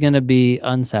always going to be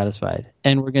unsatisfied.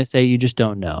 And we're going to say, you just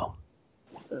don't know.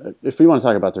 If we want to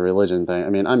talk about the religion thing, I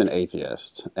mean, I'm an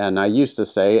atheist. And I used to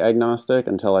say agnostic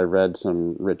until I read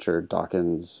some Richard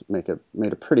Dawkins made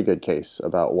a pretty good case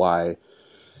about why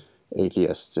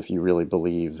atheists, if you really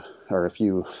believe, or if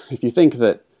you think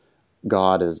that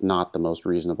God is not the most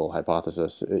reasonable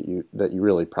hypothesis, that you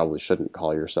really probably shouldn't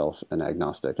call yourself an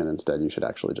agnostic, and instead you should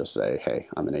actually just say, hey,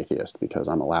 I'm an atheist because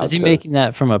I'm allowed to. Is he making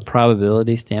that from a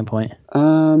probability standpoint?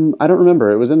 I don't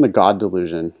remember. It was in The God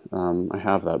Delusion. I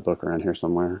have that book around here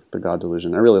somewhere, The God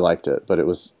Delusion. I really liked it, but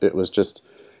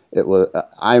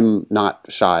I'm not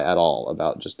shy at all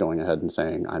about just going ahead and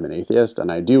saying I'm an atheist,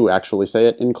 and I do actually say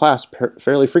it in class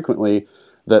fairly frequently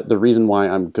that the reason why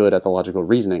I'm good at the logical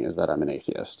reasoning is that I'm an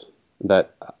atheist.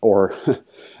 Or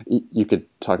you could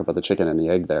talk about the chicken and the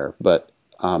egg there, but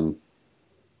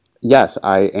yes,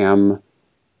 I am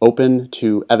open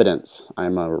to evidence.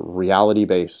 I'm a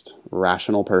reality-based,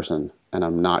 rational person, and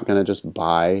I'm not going to just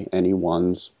buy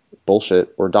anyone's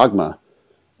bullshit or dogma.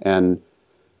 And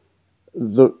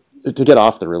to get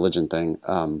off the religion thing,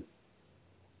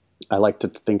 I like to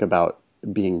think about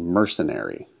being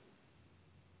mercenary.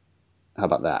 How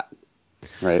about that?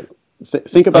 Right?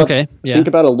 Think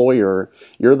about a lawyer.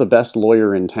 You're the best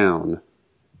lawyer in town,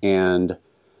 and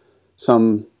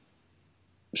some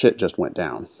shit just went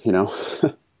down.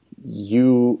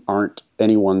 You aren't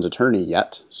anyone's attorney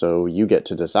yet, so you get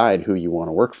to decide who you want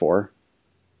to work for,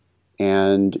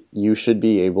 and you should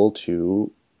be able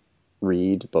to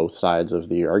read both sides of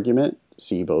the argument,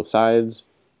 see both sides,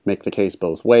 make the case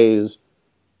both ways,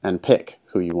 and pick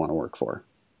who you want to work for.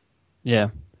 Yeah.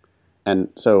 And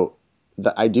so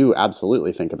I do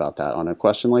absolutely think about that. On a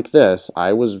question like this,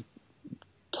 I was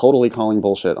totally calling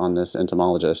bullshit on this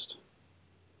entomologist.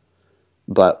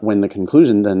 But when the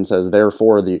conclusion then says,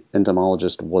 therefore, the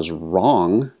entomologist was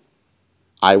wrong,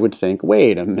 I would think,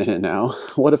 wait a minute now,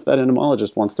 what if that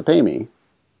entomologist wants to pay me?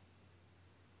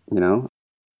 You know,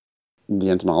 the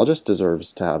entomologist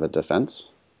deserves to have a defense.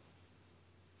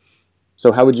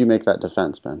 So how would you make that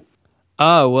defense, Ben?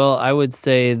 Oh, well, I would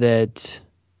say that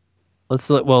let's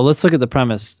look at the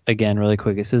premise again really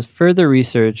quick. It says further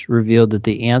research revealed that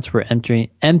the ants were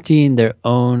emptying their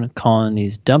own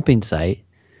colony's dumping site,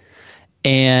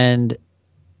 and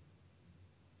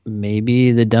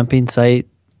maybe the dumping site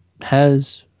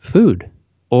has food,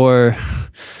 or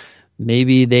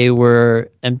maybe they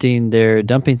were emptying their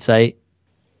dumping site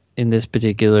in this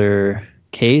particular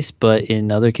case, but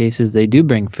in other cases they do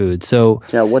bring food. So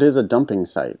yeah, what is a dumping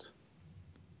site?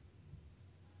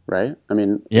 Right? I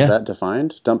mean, is that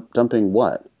defined? Dumping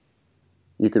what?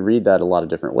 You could read that a lot of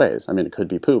different ways. I mean, it could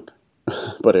be poop,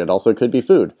 but it also could be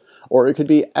food, or it could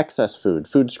be excess food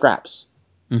scraps.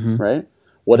 Mm-hmm. Right?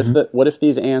 What if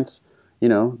these ants, you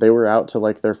know, they were out to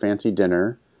like their fancy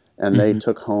dinner and they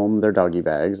took home their doggy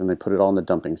bags and they put it all in the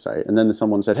dumping site, and then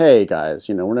someone said, "Hey guys,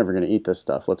 you know, we're never going to eat this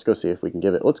stuff. Let's go see if we can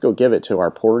let's go give it to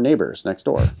our poor neighbors next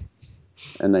door."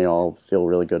 And they all feel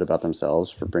really good about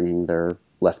themselves for bringing their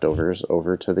leftovers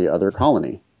over to the other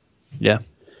colony. Yeah.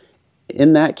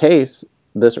 In that case,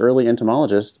 this early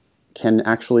entomologist can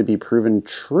actually be proven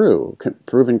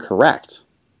correct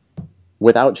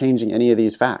without changing any of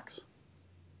these facts.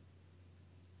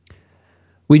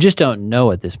 We just don't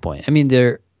know at this point. I mean,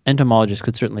 their entomologist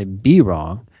could certainly be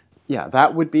wrong. Yeah,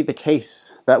 that would be the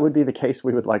case. That would be the case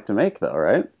we would like to make, though,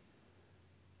 right?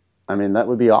 I mean, that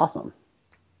would be awesome.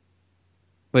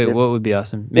 Wait, what would be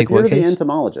awesome? If you're the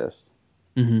entomologist,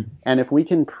 and if we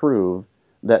can prove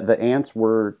that the ants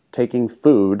were taking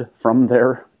food from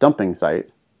their dumping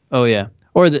site. Oh, yeah.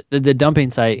 Or the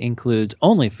dumping site includes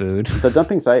only food. The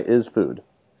dumping site is food.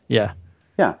 Yeah.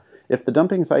 Yeah. If the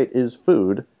dumping site is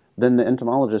food, then the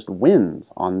entomologist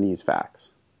wins on these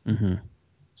facts. Mm-hmm.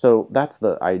 So that's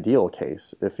the ideal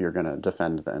case if you're going to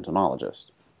defend the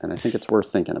entomologist. And I think it's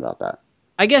worth thinking about that.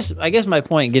 I guess my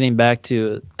point, getting back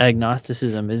to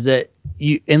agnosticism, is that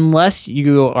unless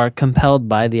you are compelled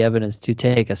by the evidence to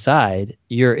take a side,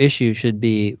 your issue should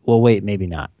be, well, wait, maybe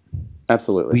not.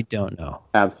 Absolutely. We don't know.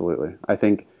 Absolutely. I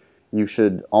think you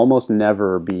should almost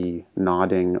never be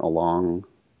nodding along,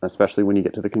 especially when you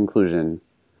get to the conclusion.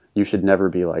 You should never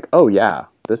be like, oh yeah,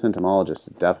 this entomologist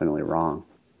is definitely wrong.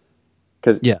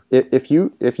 Because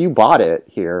if you bought it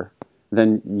here,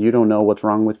 then you don't know what's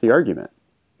wrong with the argument.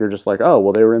 You're just like, oh,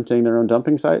 well, they were emptying their own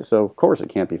dumping site, so of course it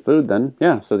can't be food then.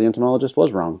 Yeah, so the entomologist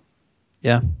was wrong.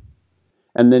 Yeah.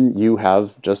 And then you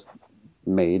have just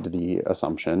made the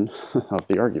assumption of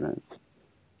the argument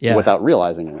without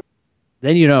realizing it.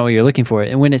 Then you know what you're looking for.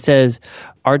 And when it says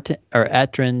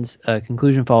Atrin's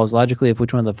conclusion follows logically if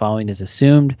which one of the following is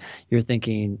assumed, you're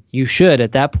thinking, you should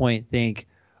at that point think,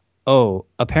 oh,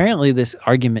 apparently this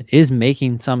argument is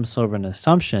making some sort of an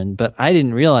assumption, but I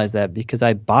didn't realize that because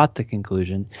I bought the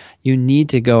conclusion. You need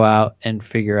to go out and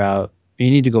figure out,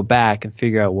 you need to go back and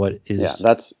figure out what is. Yeah,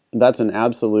 that's an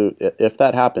absolute, if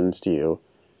that happens to you,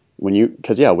 when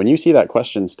you see that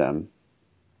question stem,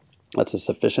 that's a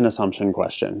sufficient assumption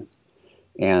question.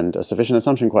 And a sufficient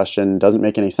assumption question doesn't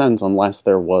make any sense unless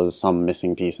there was some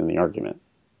missing piece in the argument.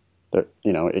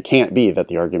 It can't be that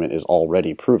the argument is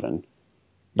already proven.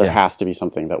 There has to be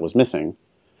something that was missing.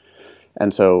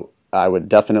 And so I would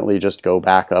definitely just go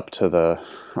back up to the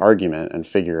argument and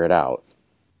figure it out.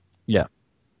 Yeah.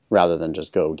 Rather than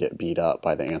just go get beat up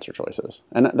by the answer choices.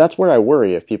 And that's where I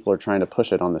worry if people are trying to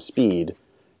push it on the speed.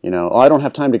 I don't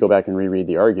have time to go back and reread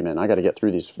the argument. I got to get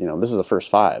through these, this is the first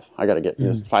 5. I got to get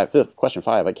this question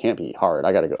 5. It can't be hard.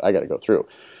 I got to go through.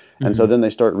 And so then they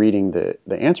start reading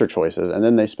the answer choices, and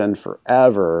then they spend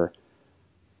forever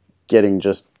getting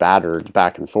just battered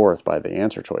back and forth by the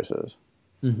answer choices.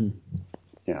 Mm-hmm.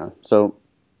 Yeah. So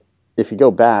if you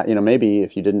go back, maybe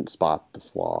if you didn't spot the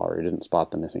flaw or you didn't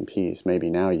spot the missing piece, maybe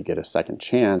now you get a second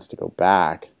chance to go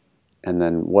back. And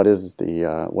then what's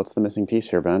the missing piece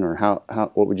here, Ben? Or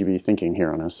what would you be thinking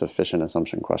here on a sufficient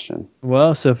assumption question?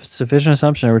 Well, so sufficient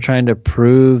assumption, we're trying to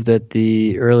prove that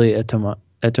the early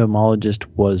entomologist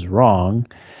was wrong.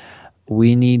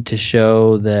 We need to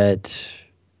show that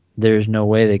there's no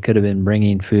way they could have been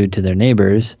bringing food to their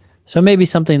neighbors. So maybe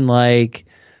something like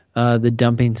the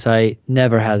dumping site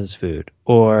never has food,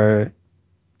 or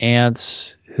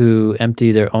ants who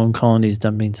empty their own colonies'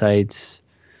 dumping sites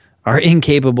are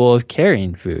incapable of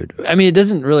carrying food. I mean, it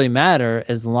doesn't really matter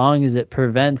as long as it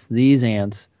prevents these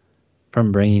ants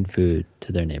from bringing food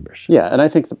to their neighbors. Yeah, and I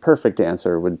think the perfect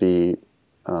answer would be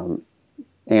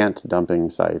ant dumping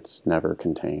sites never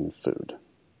contain food.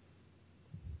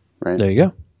 Right? There you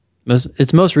go.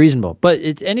 It's most reasonable, but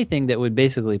it's anything that would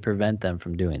basically prevent them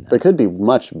from doing It that. could be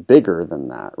much bigger than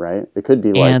that, right? It could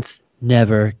be like Ants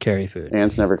never carry food.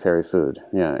 ants never carry food.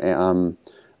 Yeah.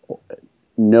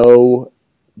 No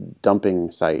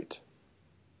dumping site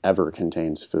ever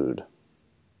contains food.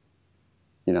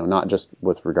 Not just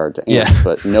with regard to ants, Yeah.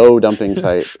 but no dumping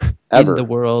site ever. In the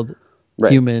world,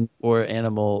 Right. human or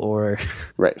animal or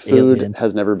Right. Food alien.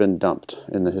 has never been dumped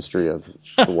in the history of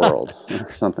the world or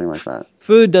something like that.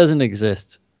 Food doesn't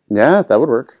exist. Yeah, that would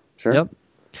work. Sure. Yep.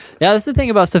 Yeah, that's the thing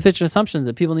about sufficient assumptions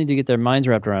that people need to get their minds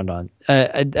wrapped around on.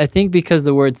 I think because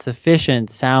the word sufficient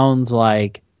sounds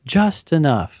like just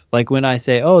enough. Like when I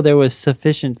say, "Oh, there was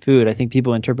sufficient food," I think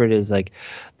people interpret it as like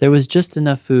there was just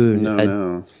enough food at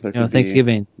No. There could be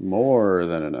Thanksgiving. more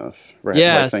than enough. Right.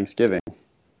 Yeah. Like Thanksgiving.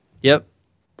 Yep.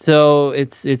 So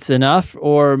it's enough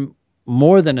or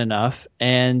more than enough.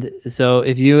 And so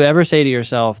if you ever say to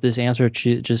yourself, "This answer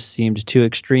just seemed too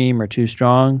extreme or too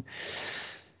strong,"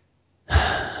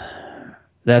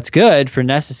 that's good for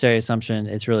necessary assumption.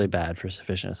 It's really bad for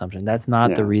sufficient assumption. That's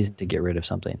not the Yeah. reason to get rid of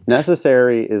something.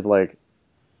 Necessary is like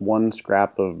one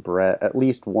scrap of bread, at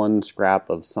least one scrap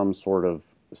of some sort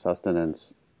of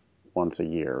sustenance once a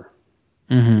year.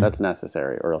 That's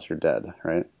necessary, or else you're dead,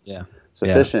 right? Yeah.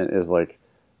 Sufficient is like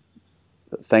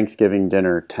Thanksgiving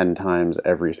dinner 10 times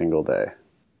every single day.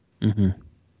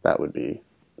 That would be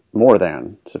more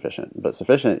than sufficient. But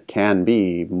sufficient can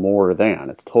be more than.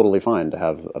 It's totally fine to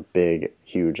have a big,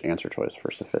 huge answer choice for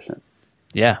sufficient.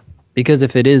 Yeah. Because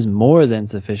if it is more than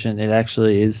sufficient, it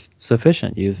actually is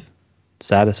sufficient. You've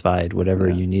satisfied whatever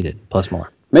you needed, plus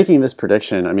more. Making this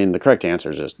prediction, I mean, the correct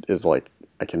answer is like,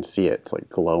 I can see it. It's like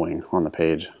glowing on the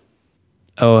page.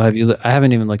 Oh, have you? I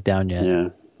haven't even looked down yet. Yeah.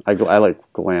 I like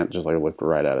glance, just like looked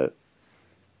right at it.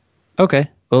 Okay.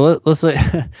 Well,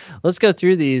 let's go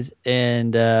through these,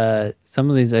 and some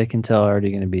of these I can tell are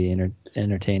already going to be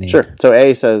entertaining. Sure. So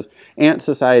A says, ant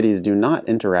societies do not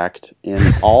interact in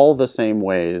all the same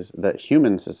ways that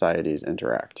human societies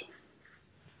interact.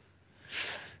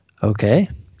 Okay.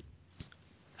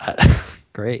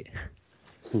 Great.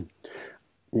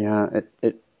 Yeah,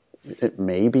 it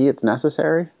maybe it's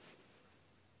necessary.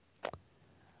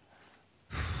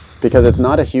 Because it's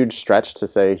not a huge stretch to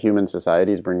say human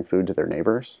societies bring food to their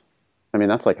neighbors. I mean,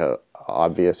 that's like a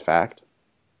obvious fact.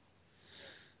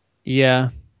 Yeah.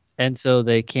 And so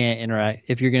they can't interact.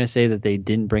 If you're going to say that they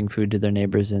didn't bring food to their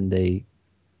neighbors and they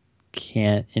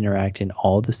can't interact in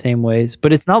all the same ways,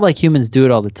 but it's not like humans do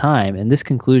it all the time. And this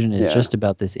conclusion is just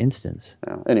about this instance.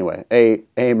 Yeah. Anyway,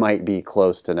 A might be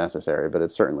close to necessary, but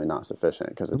it's certainly not sufficient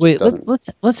because it just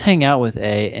doesn't. Let's hang out with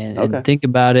A and think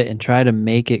about it and try to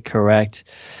make it correct.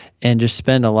 And just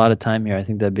spend a lot of time here. I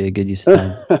think that'd be a good use of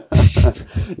time.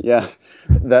 Yeah,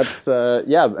 that's I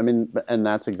mean, and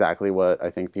that's exactly what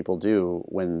I think people do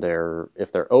when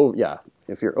if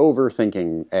you're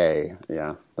overthinking A,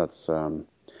 that's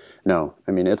no.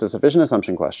 I mean, it's a sufficient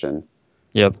assumption question.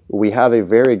 Yep. We have a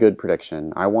very good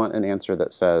prediction. I want an answer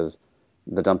that says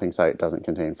the dumping site doesn't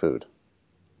contain food.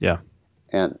 Yeah.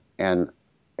 And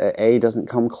A doesn't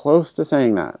come close to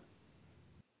saying that.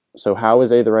 So how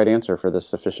is A the right answer for this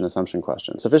sufficient assumption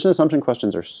question? Sufficient assumption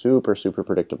questions are super, super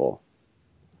predictable.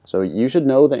 So you should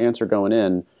know the answer going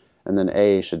in, and then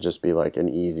A should just be like an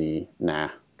easy,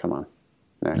 nah, come on,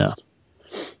 next.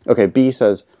 No. Okay, B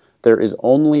says, there is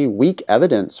only weak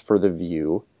evidence for the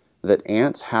view that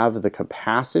ants have the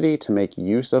capacity to make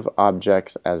use of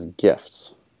objects as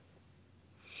gifts.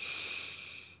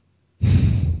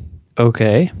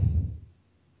 Okay.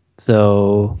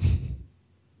 So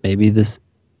maybe this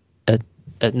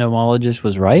etnomologist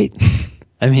was right.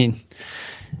 I mean,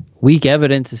 weak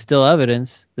evidence is still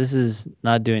evidence. This is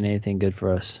not doing anything good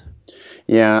for us.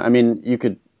 Yeah, I mean, you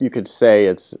could say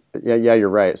it's you're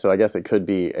right. So I guess it could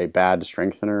be a bad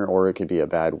strengthener or it could be a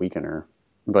bad weakener,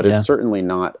 but it's certainly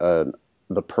not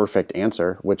the perfect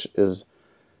answer, which is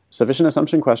sufficient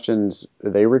assumption questions.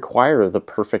 They require the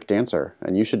perfect answer,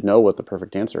 and you should know what the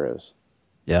perfect answer is.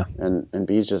 Yeah, and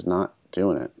B's just not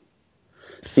doing it.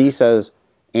 C says,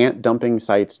 ant dumping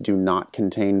sites do not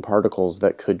contain particles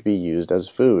that could be used as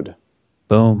food.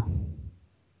 Boom.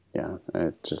 Yeah,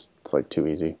 it's like too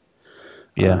easy.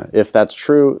 Yeah. If that's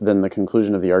true, then the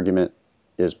conclusion of the argument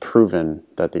is proven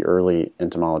that the early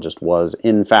entomologist was,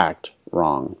 in fact,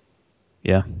 wrong.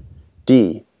 Yeah.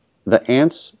 D, the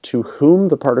ants to whom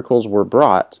the particles were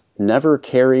brought never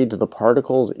carried the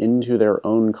particles into their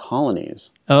own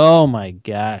colonies. Oh my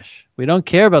gosh. We don't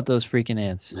care about those freaking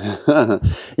ants.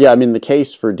 Yeah, I mean, the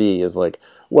case for D is like,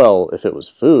 well, if it was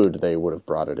food, they would have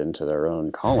brought it into their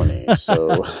own colony.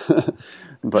 So,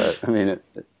 but I mean,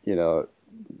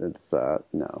 It's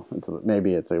no.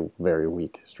 Maybe it's a very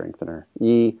weak strengthener.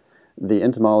 E, the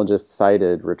entomologist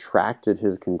cited, retracted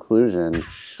his conclusion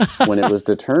when it was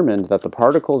determined that the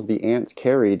particles the ants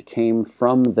carried came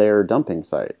from their dumping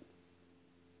site.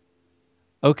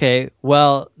 Okay,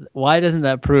 well, why doesn't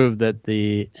that prove that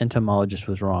the entomologist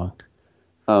was wrong?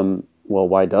 Well,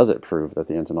 why does it prove that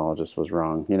the entomologist was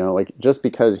wrong? Like, just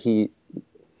because he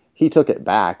took it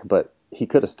back, but he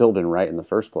could have still been right in the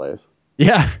first place.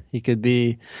 Yeah, he could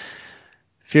be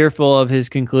fearful of his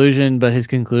conclusion, but his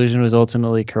conclusion was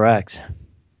ultimately correct.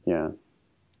 Yeah.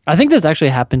 I think this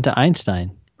actually happened to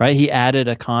Einstein, right? He added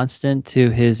a constant to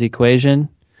his equation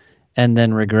and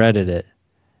then regretted it.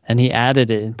 And he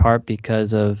added it in part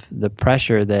because of the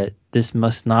pressure that this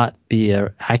must not be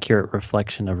an accurate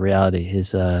reflection of reality,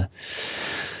 his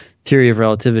theory of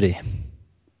relativity.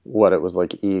 What, it was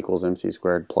like E equals mc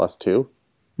squared plus 2?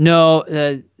 No,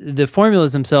 the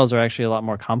formulas themselves are actually a lot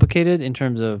more complicated in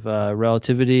terms of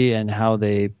relativity and how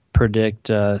they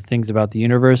predict things about the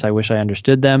universe. I wish I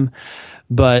understood them.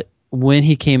 But when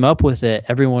he came up with it,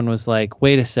 everyone was like,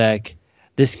 wait a sec,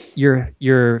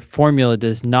 your formula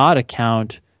does not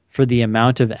account for the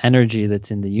amount of energy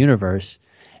that's in the universe.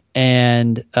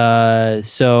 And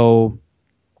so,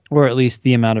 or at least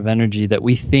the amount of energy that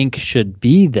we think should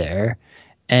be there.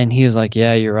 And he was like,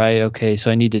 yeah, you're right. Okay, so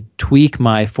I need to tweak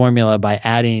my formula by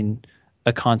adding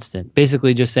a constant.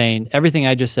 Basically just saying everything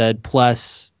I just said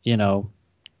plus,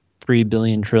 3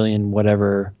 billion trillion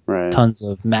whatever tons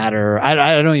of matter.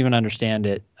 I don't even understand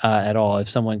it at all. If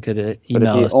someone could email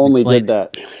us. But if he only did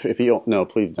that, no,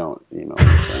 please don't email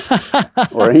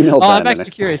us. Or email Ben. I'm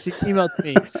actually curious. You can email to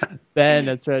me,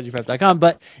 ben@strategyprep.com.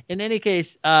 But in any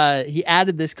case, he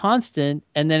added this constant,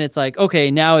 and then it's like, okay,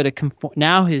 now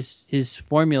now his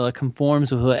formula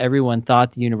conforms with what everyone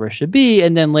thought the universe should be,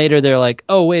 and then later they're like,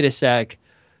 oh, wait a sec,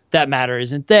 that matter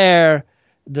isn't there.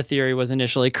 The theory was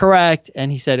initially correct,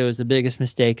 and he said it was the biggest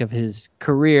mistake of his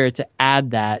career to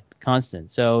add that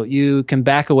constant. So you can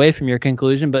back away from your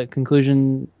conclusion, but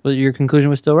your conclusion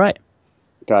was still right.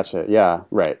 Gotcha. Yeah,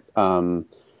 right.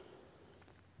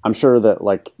 I'm sure that,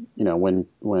 like, when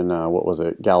what was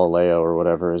it, Galileo or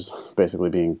whatever is basically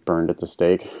being burned at the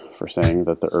stake for saying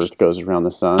that the Earth goes around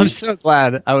the sun. I'm so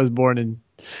glad I was born in.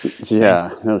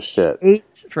 Yeah, no shit.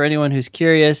 8 for anyone who's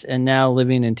curious, and now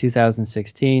living in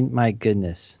 2016. My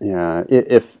goodness. Yeah,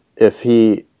 if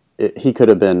he could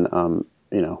have been,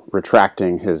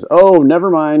 retracting his. Oh,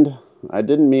 never mind. I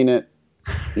didn't mean it.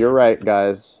 You're right,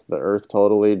 guys. The Earth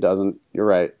totally doesn't. You're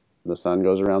right. The sun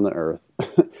goes around the Earth.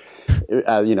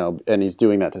 And he's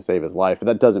doing that to save his life. But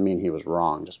that doesn't mean he was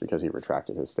wrong just because he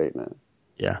retracted his statement.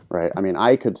 Yeah. Right. I mean,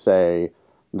 I could say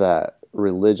that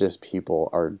religious people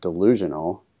are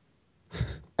delusional,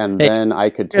 and then I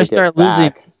could take it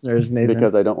back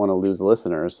because I don't want to lose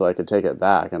listeners. So I could take it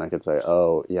back and I could say,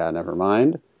 oh, yeah, never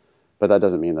mind. But that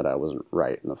doesn't mean that I wasn't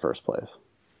right in the first place.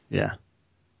 Yeah.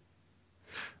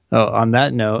 Oh, on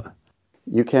that note,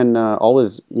 you can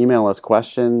always email us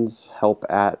questions. Help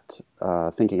at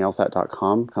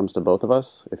thinkinglsat.com comes to both of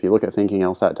us. If you look at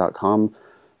thinkinglsat.com,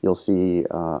 you'll see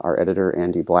our editor,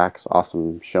 Andy Black's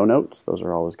awesome show notes. Those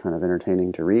are always kind of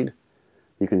entertaining to read.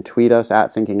 You can tweet us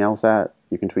at thinkinglsat.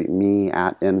 You can tweet me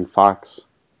at nfox.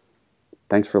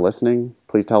 Thanks for listening.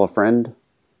 Please tell a friend.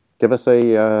 Give us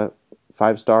a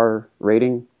 5-star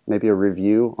rating, maybe a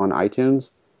review on iTunes.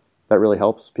 That really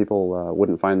helps. People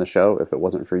wouldn't find the show if it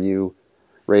wasn't for you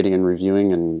rating and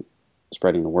reviewing and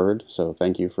spreading the word. So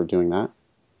thank you for doing that.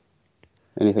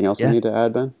 Anything else we need to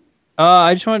add, Ben?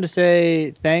 I just wanted to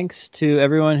say thanks to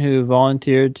everyone who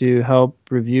volunteered to help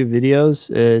review videos.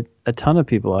 A ton of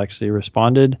people actually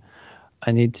responded.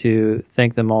 I need to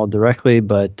thank them all directly,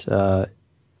 but at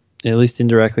least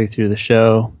indirectly through the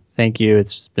show. Thank you.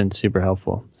 It's been super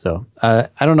helpful. So I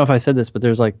don't know if I said this, but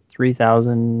there's like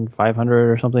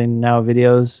 3,500 or something now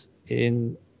videos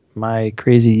in my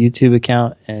crazy YouTube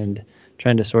account, and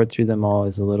trying to sort through them all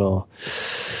is a little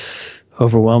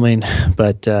overwhelming,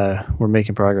 but we're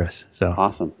making progress. So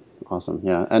awesome.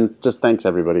 Yeah. And just thanks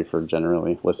everybody for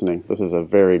generally listening. This is a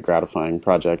very gratifying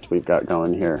project we've got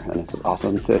going here, and it's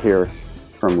awesome to hear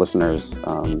from listeners.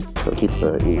 So keep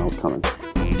the emails coming.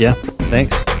 Yeah.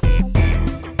 Thanks.